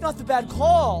it's not the bad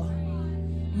call.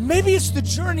 Maybe it's the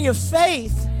journey of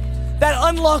faith that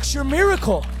unlocks your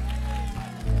miracle.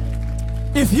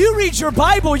 If you read your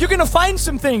Bible, you're going to find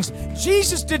some things.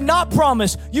 Jesus did not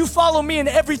promise, you follow me and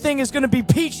everything is going to be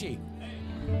peachy.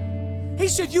 He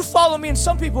said, you follow me and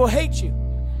some people will hate you.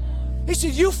 He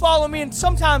said, you follow me and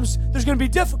sometimes there's going to be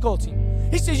difficulty.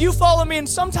 He said, you follow me and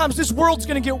sometimes this world's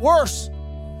going to get worse.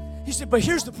 He said, but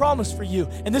here's the promise for you,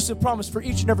 and this is a promise for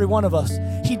each and every one of us.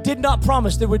 He did not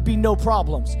promise there would be no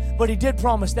problems, but He did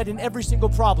promise that in every single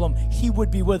problem, He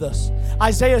would be with us.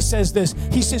 Isaiah says this.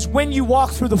 He says, when you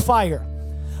walk through the fire,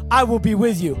 I will be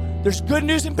with you. There's good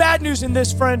news and bad news in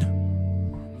this,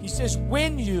 friend. He says,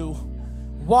 when you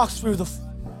walk through the fire.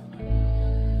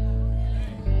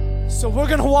 So we're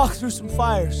going to walk through some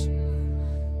fires.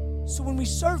 So when we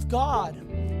serve God,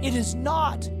 it is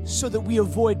not so that we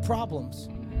avoid problems.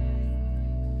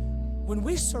 When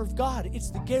we serve God,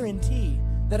 it's the guarantee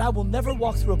that I will never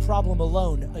walk through a problem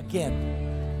alone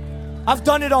again. I've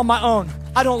done it on my own.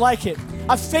 I don't like it.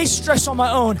 I've faced stress on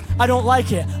my own. I don't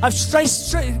like it. I've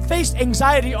faced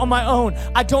anxiety on my own.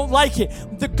 I don't like it.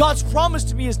 God's promise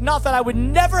to me is not that I would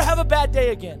never have a bad day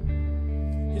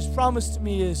again. His promise to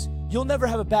me is you'll never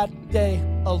have a bad day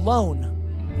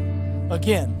alone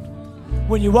again.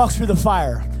 When you walk through the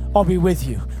fire, I'll be with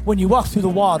you. When you walk through the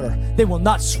water, they will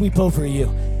not sweep over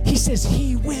you. He says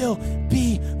he will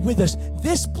be with us.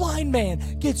 This blind man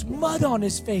gets mud on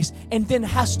his face and then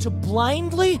has to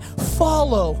blindly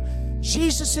follow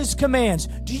Jesus' commands.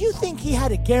 Do you think he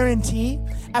had a guarantee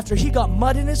after he got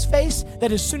mud in his face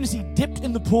that as soon as he dipped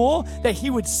in the pool that he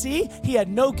would see? He had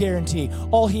no guarantee.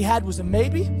 All he had was a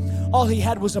maybe. All he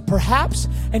had was a perhaps.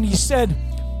 And he said,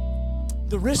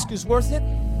 the risk is worth it.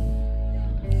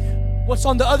 What's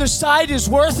on the other side is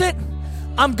worth it.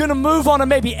 I'm going to move on a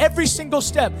maybe every single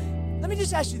step. Let me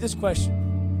just ask you this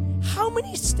question. How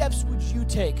many steps would you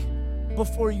take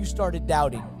before you started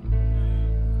doubting?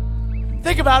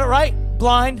 Think about it, right?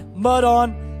 Blind, mud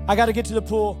on, I got to get to the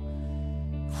pool.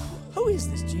 Who is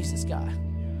this Jesus guy?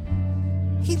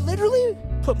 He literally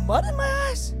put mud in my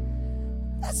eyes?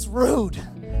 That's rude.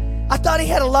 I thought he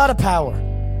had a lot of power.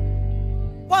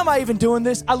 Why am I even doing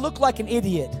this? I look like an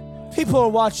idiot. People are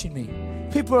watching me.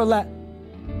 People are like,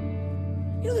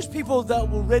 you know, there's people that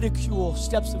will ridicule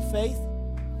steps of faith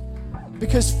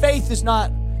because faith is not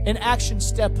an action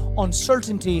step on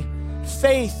certainty.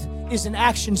 Faith is an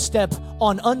action step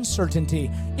on uncertainty.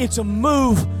 It's a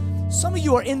move. Some of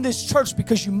you are in this church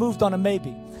because you moved on a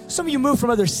maybe. Some of you moved from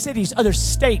other cities, other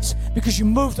states because you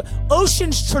moved.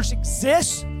 Oceans Church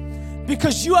exists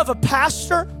because you have a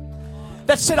pastor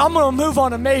that said, I'm going to move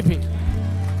on a maybe.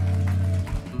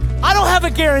 I don't have a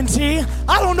guarantee.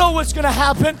 I don't know what's going to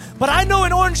happen, but I know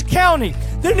in Orange County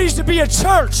there needs to be a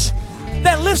church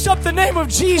that lifts up the name of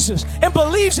Jesus and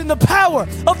believes in the power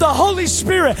of the Holy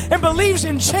Spirit and believes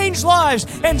in changed lives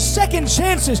and second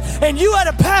chances. And you had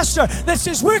a pastor that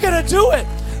says, we're going to do it.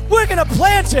 We're going to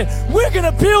plant it. We're going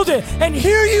to build it. And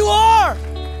here you are.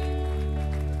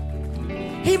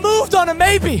 He moved on a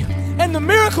maybe. And the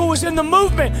miracle was in the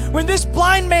movement. When this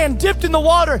blind man dipped in the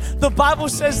water, the Bible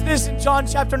says this in John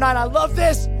chapter 9. I love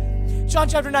this. John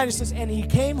chapter 9, it says, and he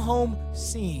came home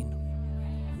seeing.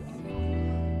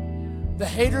 The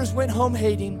haters went home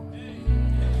hating.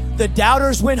 The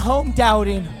doubters went home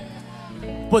doubting.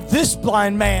 But this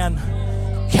blind man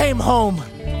came home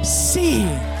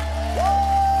seeing.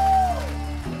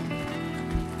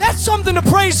 That's something to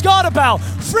praise God about.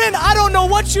 Friend, I don't know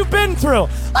what you've been through.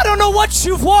 I don't know what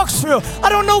you've walked through. I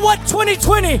don't know what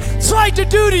 2020 tried to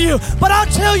do to you. But I'll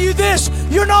tell you this,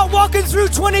 you're not walking through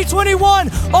 2021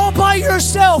 all by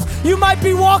yourself. You might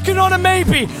be walking on a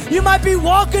maybe. You might be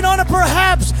walking on a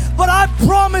perhaps. But I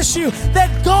promise you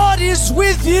that God is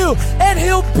with you and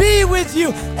He'll be with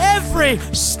you every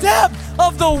step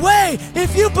of the way.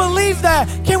 If you believe that,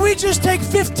 can we just take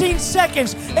 15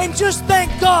 seconds and just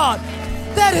thank God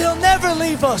that He'll never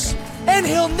leave us and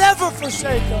He'll never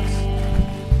forsake us.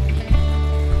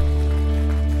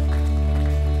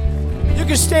 You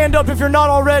can stand up if you're not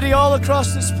already all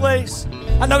across this place.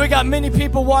 I know we got many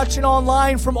people watching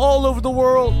online from all over the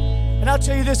world. And I'll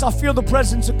tell you this, I feel the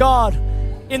presence of God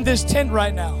in this tent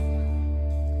right now.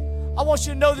 I want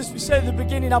you to know this. We said at the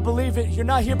beginning, I believe it. You're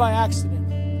not here by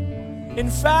accident. In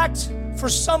fact, for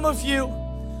some of you,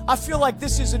 I feel like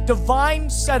this is a divine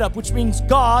setup, which means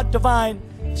God, divine,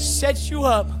 sets you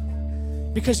up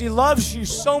because He loves you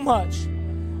so much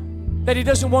that He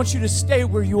doesn't want you to stay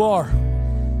where you are.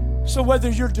 So whether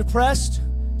you're depressed,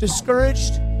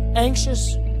 discouraged,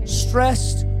 anxious,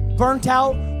 stressed, burnt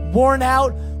out, worn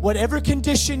out, whatever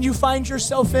condition you find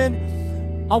yourself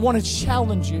in, I want to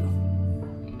challenge you.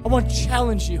 I want to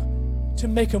challenge you to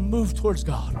make a move towards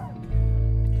God.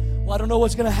 Well, I don't know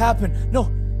what's going to happen.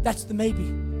 No, that's the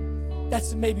maybe.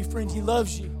 That's the maybe, friend. He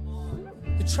loves you.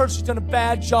 The church has done a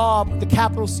bad job, the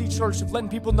capital C church, of letting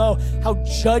people know how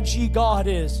judgy God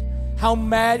is. How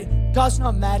mad. God's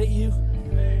not mad at you.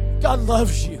 God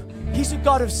loves you. He's a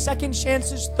God of second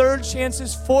chances, third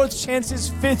chances, fourth chances,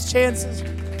 fifth chances.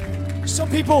 Some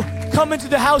people come into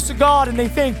the house of God and they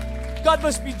think, God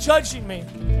must be judging me.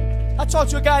 I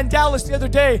talked to a guy in Dallas the other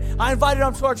day. I invited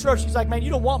him to our church. He's like, man, you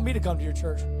don't want me to come to your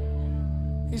church.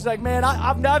 He's like, man,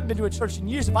 I've been to a church in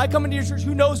years. If I come into your church,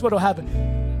 who knows what will happen?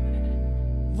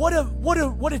 What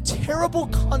a terrible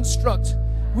construct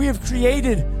we have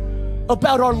created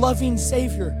about our loving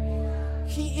Savior.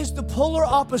 He is the polar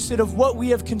opposite of what we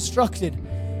have constructed.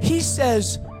 He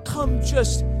says, come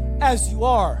just as you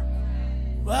are.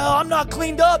 Well, I'm not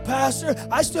cleaned up, Pastor.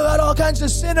 I still had all kinds of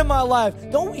sin in my life.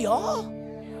 Don't we all?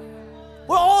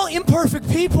 We're all imperfect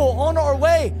people on our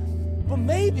way. But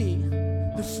maybe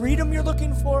the freedom you're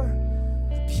looking for,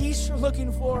 the peace you're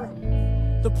looking for,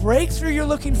 the breakthrough you're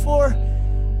looking for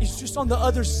is just on the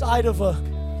other side of a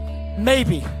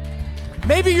maybe.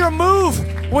 Maybe your move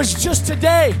was just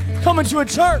today coming to a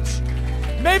church.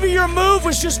 Maybe your move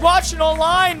was just watching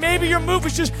online. Maybe your move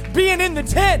was just being in the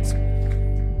tent.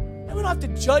 we don't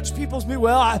have to judge people's mood.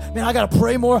 Well, I got to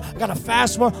pray more. I got to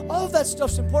fast more. All of that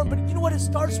stuff's important. But you know what it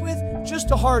starts with?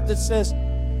 Just a heart that says,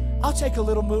 I'll take a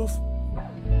little move.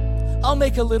 I'll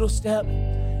make a little step.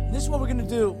 And this is what we're going to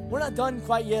do. We're not done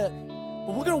quite yet. But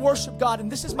we're going to worship God.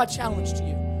 And this is my challenge to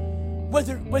you.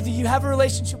 Whether you have a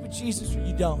relationship with Jesus or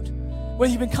you don't,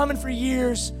 whether you've been coming for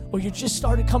years or you just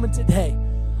started coming today,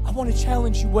 I want to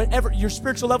challenge you, whatever your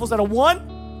spiritual level's at a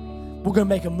 1, we're going to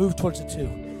make a move towards a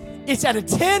 2. It's at a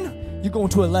 10, you're going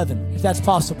to 11, if that's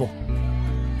possible.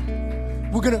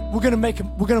 We're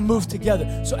gonna move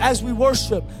together. So as we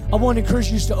worship, I want to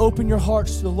encourage you to open your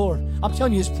hearts to the Lord. I'm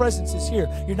telling you, His presence is here.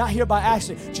 You're not here by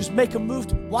accident. Just make a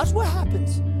move. Watch what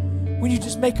happens when you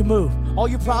just make a move. All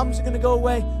your problems are going to go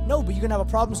away? No, but you're going to have a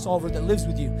problem solver that lives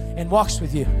with you and walks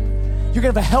with you. You're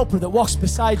going to have a helper that walks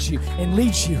beside you and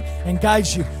leads you and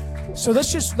guides you. So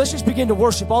let's just begin to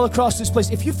worship all across this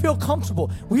place. If you feel comfortable,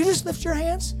 will you just lift your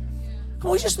hands? Can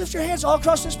we just lift your hands all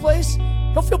across this place?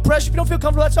 Don't feel pressure. If you don't feel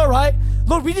comfortable, that's all right.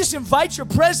 Lord, we just invite your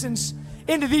presence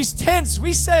into these tents.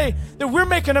 We say that we're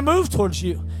making a move towards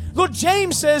you. Lord,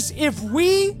 James says, if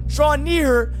we draw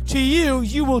near to you,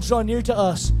 you will draw near to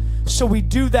us. So we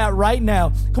do that right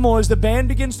now. Come on, as the band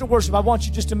begins to worship, I want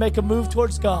you just to make a move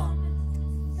towards God.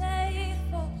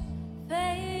 Faithful,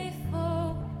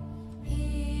 faithful,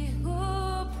 He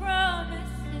who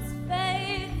promises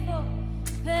faithful,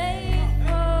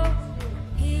 faithful,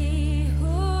 He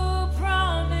who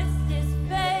promises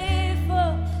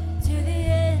faithful to the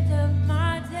end of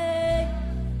my day,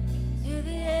 to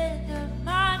the end of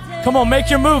my day. Come on, make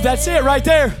your move. That's it right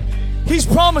there. His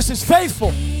promise is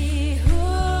faithful.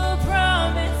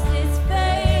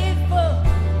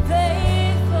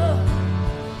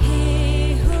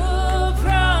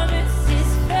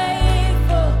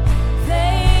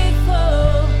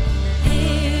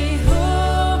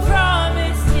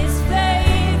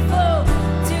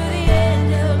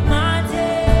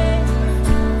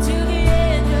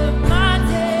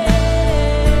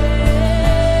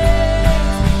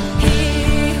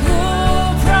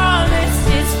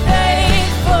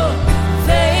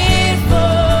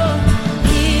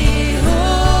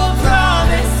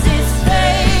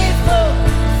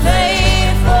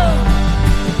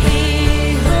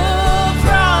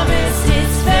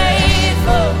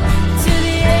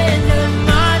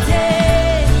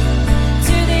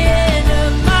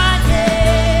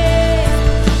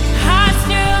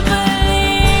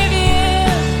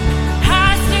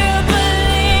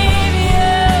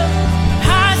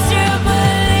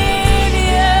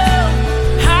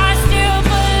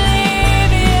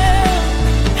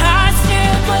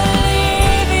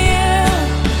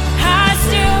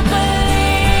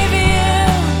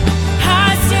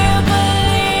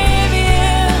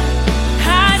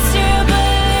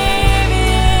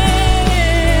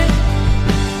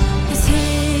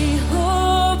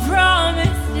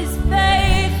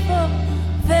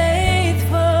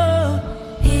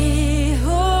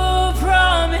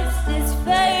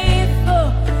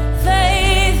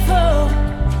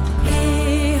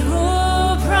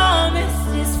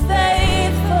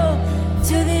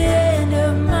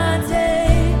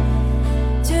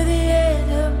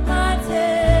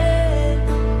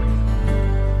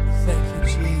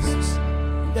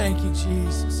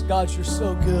 God, you're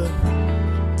so good.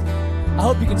 I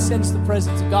hope you can sense the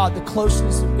presence of God, the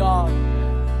closeness of God.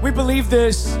 We believe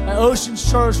this at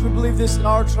Oceans Church. We believe this in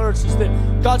our church, is that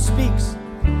God speaks.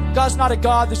 God's not a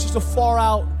God that's just a far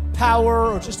out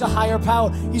power or just a higher power.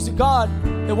 He's a God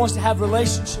that wants to have a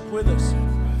relationship with us.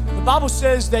 The Bible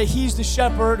says that He's the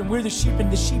shepherd and we're the sheep, and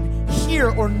the sheep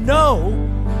hear or know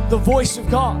the voice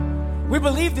of God. We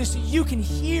believe this, that you can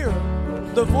hear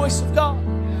the voice of God.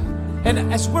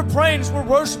 And as we're praying, as we're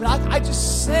worshiping, I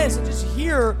just sense, I just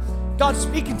hear God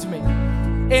speaking to me.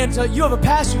 And you have a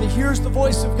pastor that hears the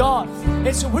voice of God.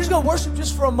 And so we're just going to worship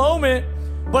just for a moment.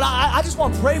 But I just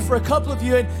want to pray for a couple of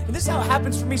you. And this is how it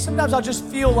happens for me. Sometimes I'll just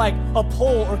feel like a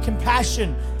pull or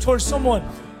compassion towards someone.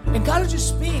 And God will just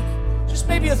speak. Just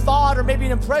maybe a thought or maybe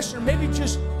an impression or maybe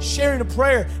just sharing a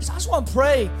prayer. So I just want to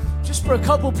pray just for a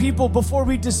couple people before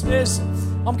we dismiss.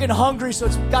 I'm getting hungry, so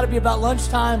it's got to be about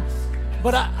lunchtime.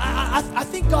 But I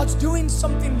think God's doing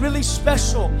something really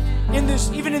special in this,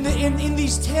 even in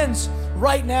these tents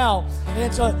right now.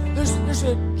 And there's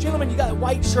a gentleman, you got a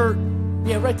white shirt.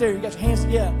 Yeah, right there. You got your hands.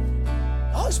 Yeah.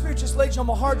 The Holy Spirit just laid you on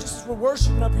my heart just as we're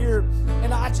worshiping up here.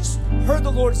 And I just heard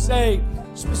the Lord say,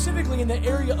 specifically in the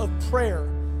area of prayer,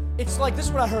 it's like, this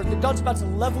is what I heard, that God's about to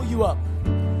level you up.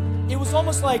 It was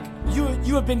almost like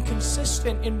you have been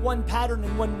consistent in one pattern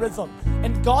and one rhythm.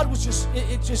 And God was just,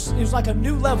 it was like a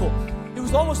new level. It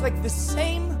was almost like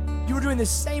you were doing the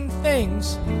same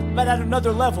things, but at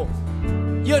another level.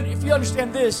 if you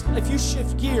understand this, if you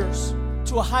shift gears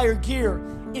to a higher gear,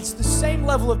 it's the same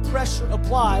level of pressure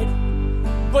applied,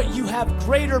 but you have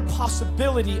greater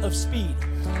possibility of speed.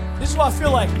 This is why I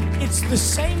feel like it's the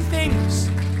same things,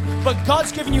 but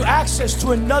God's giving you access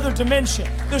to another dimension.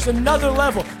 There's another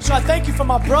level. So I thank you for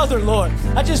my brother, Lord.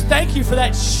 I just thank you for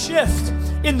that shift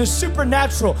in the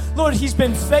supernatural. Lord, he's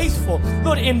been faithful.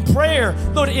 Lord, in prayer.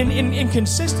 Lord, in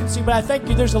consistency. But I thank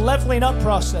you there's a leveling up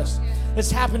process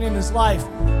that's happening in his life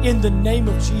in the name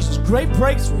of Jesus. Great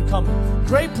breakthrough coming.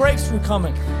 Great breakthrough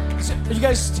coming. Are you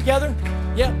guys together?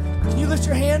 Yeah. Can you lift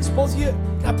your hands, both of you?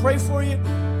 Can I pray for you?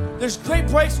 There's great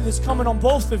breakthrough that's coming on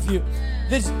both of you.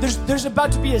 There's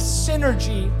about to be a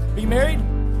synergy. Are you married?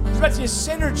 There's about to be a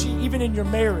synergy even in your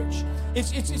marriage.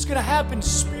 It's going to happen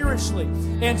spiritually.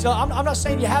 And so I'm not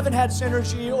saying you haven't had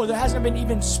synergy or there hasn't been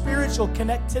even spiritual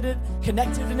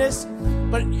connectedness,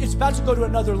 but it's about to go to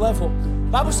another level.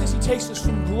 The Bible says he takes us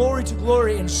from glory to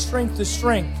glory and strength to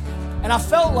strength. And I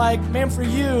felt like, man, for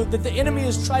you, that the enemy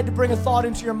has tried to bring a thought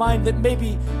into your mind that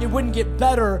maybe it wouldn't get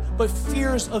better, but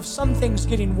fears of some things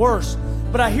getting worse.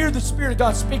 But I hear the Spirit of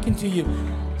God speaking to you.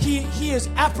 He is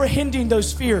apprehending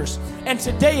those fears. And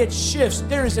today it shifts.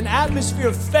 There is an atmosphere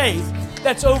of faith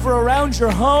that's over around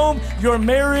your home, your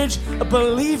marriage,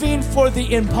 believing for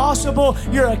the impossible.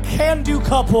 You're a can-do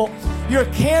couple. You're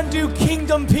a can-do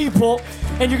kingdom people.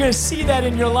 And you're going to see that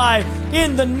in your life.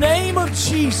 In the name of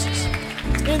Jesus.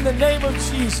 In the name of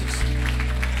Jesus.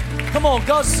 Come on,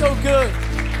 God's so good.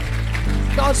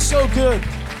 God's so good.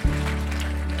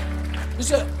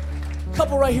 There's a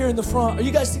couple right here in the front. Are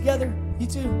you guys together? You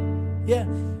too? Yeah.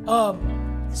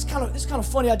 It's kind of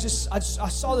funny. I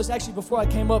saw this actually before I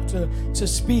came up to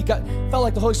speak. I felt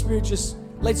like the Holy Spirit just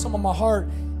laid something on my heart.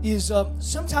 Is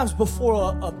sometimes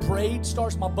before a braid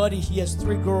starts, my buddy, he has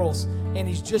 3 girls, and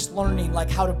he's just learning like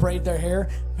how to braid their hair.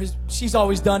 She's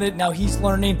always done it. Now he's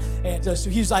learning, and so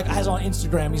he's like, has on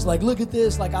Instagram. He's like, look at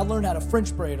this. Like I learned how to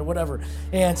French braid or whatever.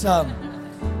 And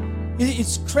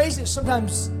it's crazy.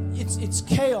 Sometimes it's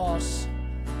chaos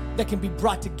that can be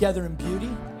brought together in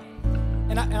beauty.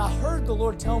 And I heard the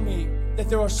Lord tell me that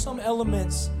there are some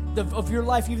elements of your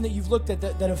life, even that you've looked at,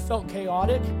 that have felt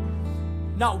chaotic.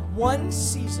 Not one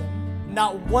season,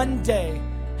 not one day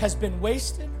has been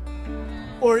wasted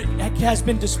or has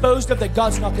been disposed of that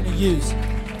God's not going to use.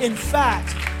 In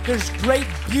fact, there's great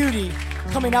beauty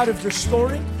coming out of your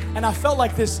story, and I felt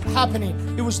like this happening.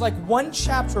 It was like one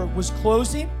chapter was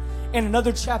closing and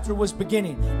another chapter was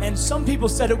beginning. And some people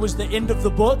said it was the end of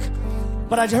the book,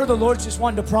 but I heard the Lord just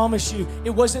wanted to promise you it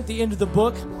wasn't the end of the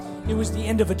book. It was the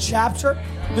end of a chapter.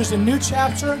 There's a new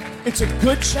chapter. It's a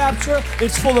good chapter.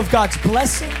 It's full of God's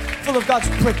blessing, full of God's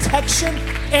protection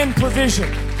and provision.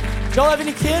 Do y'all have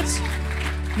any kids?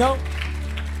 No?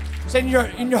 Is it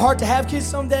in your heart to have kids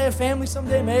someday, a family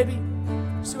someday, maybe?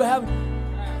 See what happens?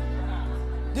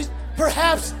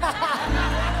 Perhaps.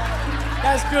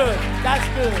 That's good. That's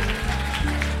good.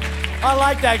 I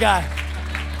like that guy.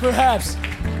 Perhaps.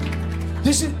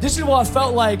 This is what I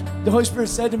felt like the Holy Spirit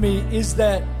said to me is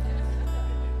that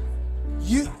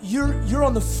you're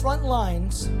on the front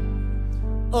lines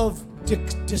of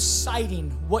deciding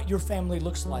what your family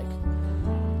looks like.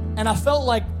 And I felt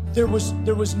like there was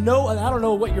no, and I don't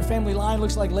know what your family line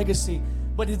looks like, legacy,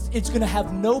 but it's going to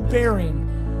have no bearing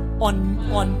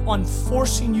on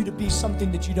forcing you to be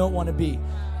something that you don't want to be.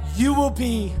 You will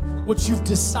be what you've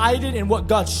decided and what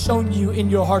God's shown you in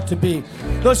your heart to be.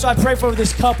 Lord, so I pray for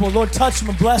this couple. Lord, touch them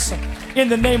and bless them in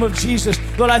the name of Jesus.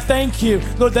 Lord, I thank you,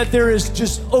 Lord, that there is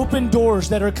just open doors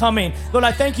that are coming. Lord,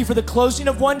 I thank you for the closing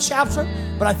of one chapter,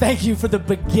 but I thank you for the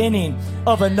beginning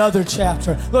of another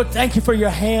chapter. Lord, thank you for your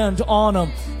hand on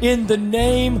them in the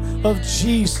name of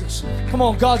Jesus. Come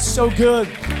on, God's so good,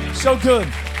 so good.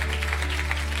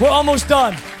 We're almost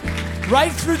done.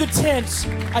 Right through the tents,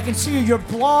 I can see you. You're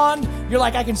blonde. You're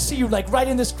like, I can see you like right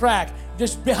in this crack.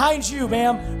 Just behind you,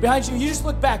 ma'am. Behind you. You just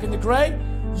look back in the gray.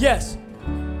 Yes.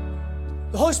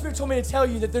 The Holy Spirit told me to tell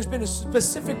you that there's been a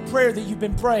specific prayer that you've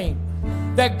been praying,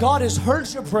 that God has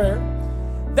heard your prayer,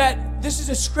 that this is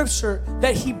a scripture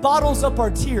that He bottles up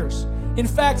our tears. In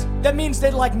fact, that means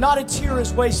that like not a tear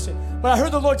is wasted. But I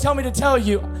heard the Lord tell me to tell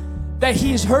you that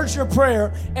He has heard your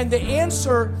prayer and the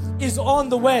answer is on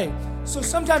the way. So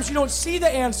sometimes you don't see the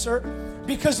answer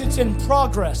because it's in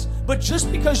progress. But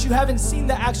just because you haven't seen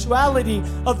the actuality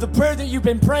of the prayer that you've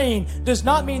been praying does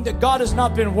not mean that God has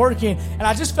not been working. And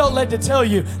I just felt led to tell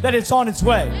you that it's on its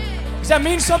way. Does that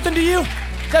mean something to you?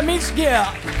 That means,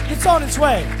 yeah, it's on its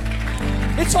way.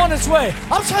 It's on its way.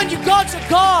 I'm telling you, God's a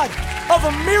God of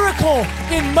a miracle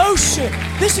in motion.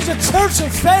 This is a church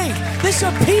of faith. This is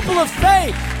a people of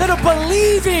faith that are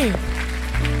believing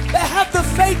that have the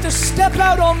faith to step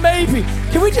out on maybe.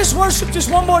 Can we just worship just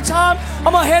one more time?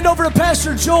 I'm going to hand over to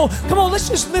Pastor Joel. Come on, let's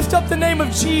just lift up the name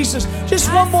of Jesus.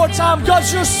 Just one more time. God,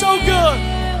 you're so good.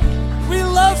 We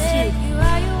love you.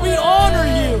 We honor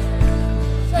you.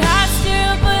 I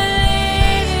still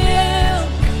believe you.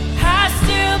 I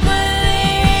still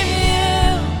believe you.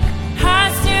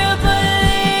 I still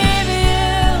believe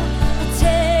you. I'll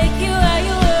take you at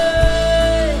your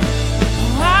word.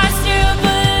 I still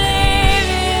believe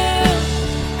you.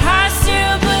 I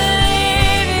still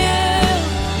believe you.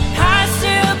 I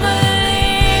still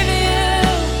believe you.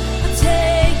 I'll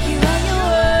take you at your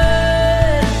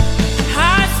word.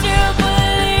 I still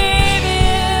believe you.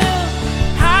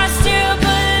 I still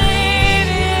believe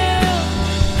you.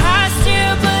 I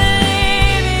still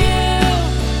believe you.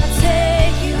 I'll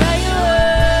take you at your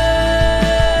word.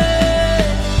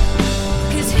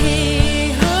 'Cause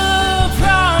he who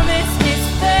promised is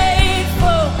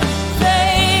faithful,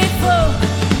 faithful.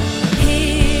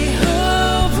 He who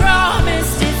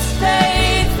promised is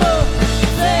faithful,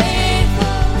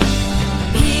 faithful.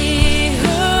 He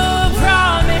who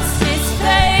promised is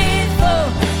faithful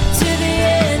to the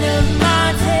end of my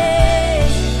day,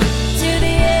 to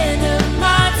the end of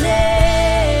my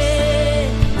day.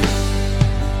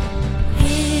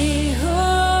 He who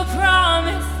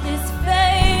promised is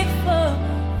faithful,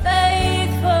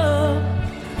 faithful.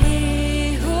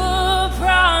 He who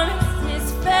promised is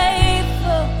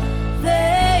faithful,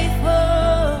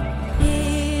 faithful.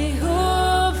 He who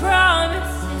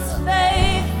promised is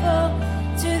faithful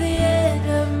to the end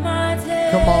of my day.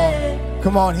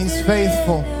 Come on, he's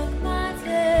faithful.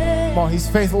 Come on, he's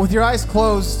faithful. With your eyes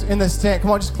closed in this tent,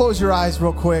 come on, just close your eyes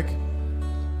real quick.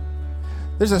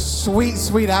 There's a sweet,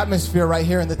 sweet atmosphere right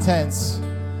here in the tents.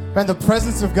 Man, the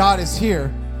presence of God is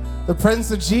here. The presence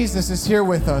of Jesus is here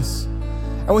with us.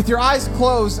 And with your eyes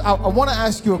closed, I want to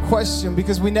ask you a question,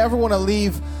 because we never want to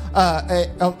leave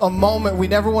a moment, we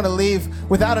never want to leave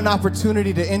without an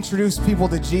opportunity to introduce people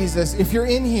to Jesus. If you're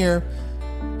in here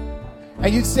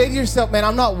and you'd say to yourself, man,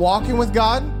 I'm not walking with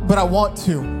God, but I want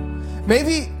to.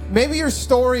 Maybe your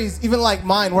story is even like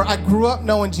mine, where I grew up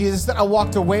knowing Jesus, then I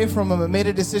walked away from him and made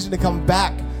a decision to come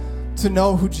back to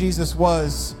know who Jesus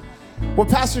was. What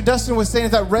Pastor Dustin was saying,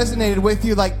 if that resonated with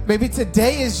you, like maybe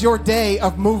today is your day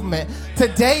of movement.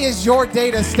 Today is your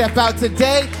day to step out.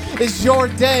 Today is your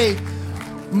day.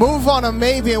 Move on a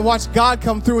maybe and watch God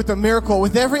come through with a miracle.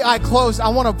 With every eye closed, I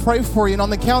want to pray for you. And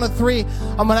on the count of 3,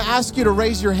 I'm going to ask you to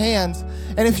raise your hand.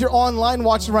 And if you're online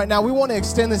watching right now, we want to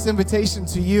extend this invitation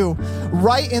to you.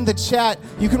 Write in the chat,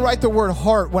 you can write the word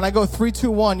heart. When I go 3, 2,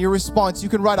 1, your response, you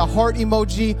can write a heart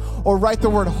emoji or write the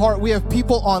word heart. We have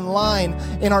people online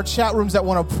in our chat rooms that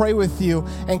want to pray with you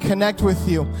and connect with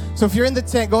you. So if you're in the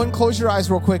tent, go ahead and close your eyes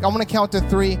real quick. I'm going to count to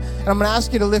 3, and I'm going to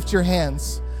ask you to lift your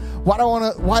hands. Why do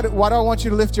I want you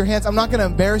to lift your hands? I'm not going to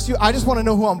embarrass you. I just want to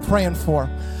know who I'm praying for.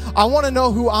 I want to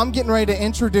know who I'm getting ready to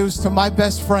introduce to my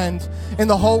best friend in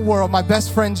the whole world, my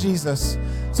best friend, Jesus.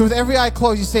 So with every eye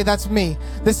closed, you say, that's me.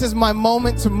 This is my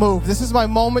moment to move. This is my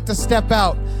moment to step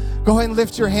out. Go ahead and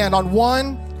lift your hand on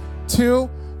 1, 2,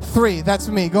 3. That's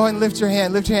me. Go ahead and lift your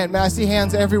hand. Lift your hand. Man, I see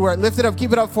hands everywhere. Lift it up.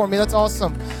 Keep it up for me. That's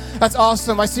awesome. That's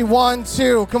awesome. I see 1,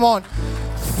 2. Come on.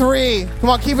 3. Come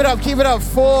on. Keep it up. Keep it up.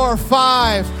 4,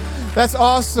 5. That's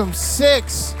awesome.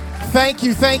 6. Thank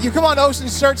you. Thank you. Come on,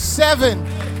 Oceans Church. 7.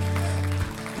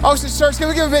 Oceans Church, can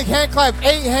we give a big hand clap?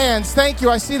 8 hands. Thank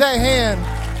you. I see that hand.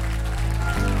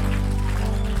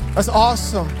 That's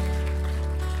awesome.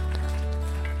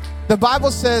 The Bible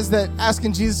says that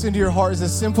asking Jesus into your heart is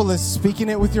as simple as speaking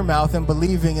it with your mouth and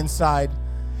believing inside.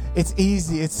 It's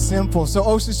easy. It's simple. So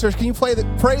Oceans Church, can you pray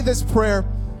this prayer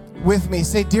with me?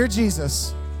 Say, Dear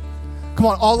Jesus. Come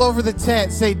on, all over the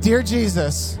tent. Say, Dear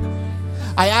Jesus,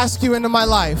 I ask you into my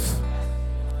life.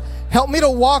 Help me to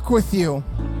walk with you.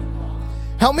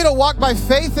 Help me to walk by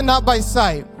faith and not by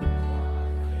sight.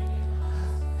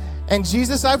 And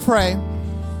Jesus, I pray,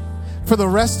 for the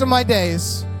rest of my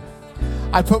days,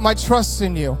 I put my trust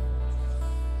in you.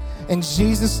 In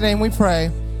Jesus' name we pray.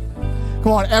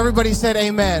 Come on, everybody said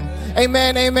amen.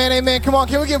 Amen, amen, amen. Come on,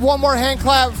 can we give one more hand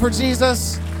clap for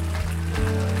Jesus?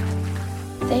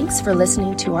 Thanks for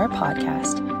listening to our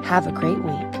podcast. Have a great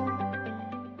week.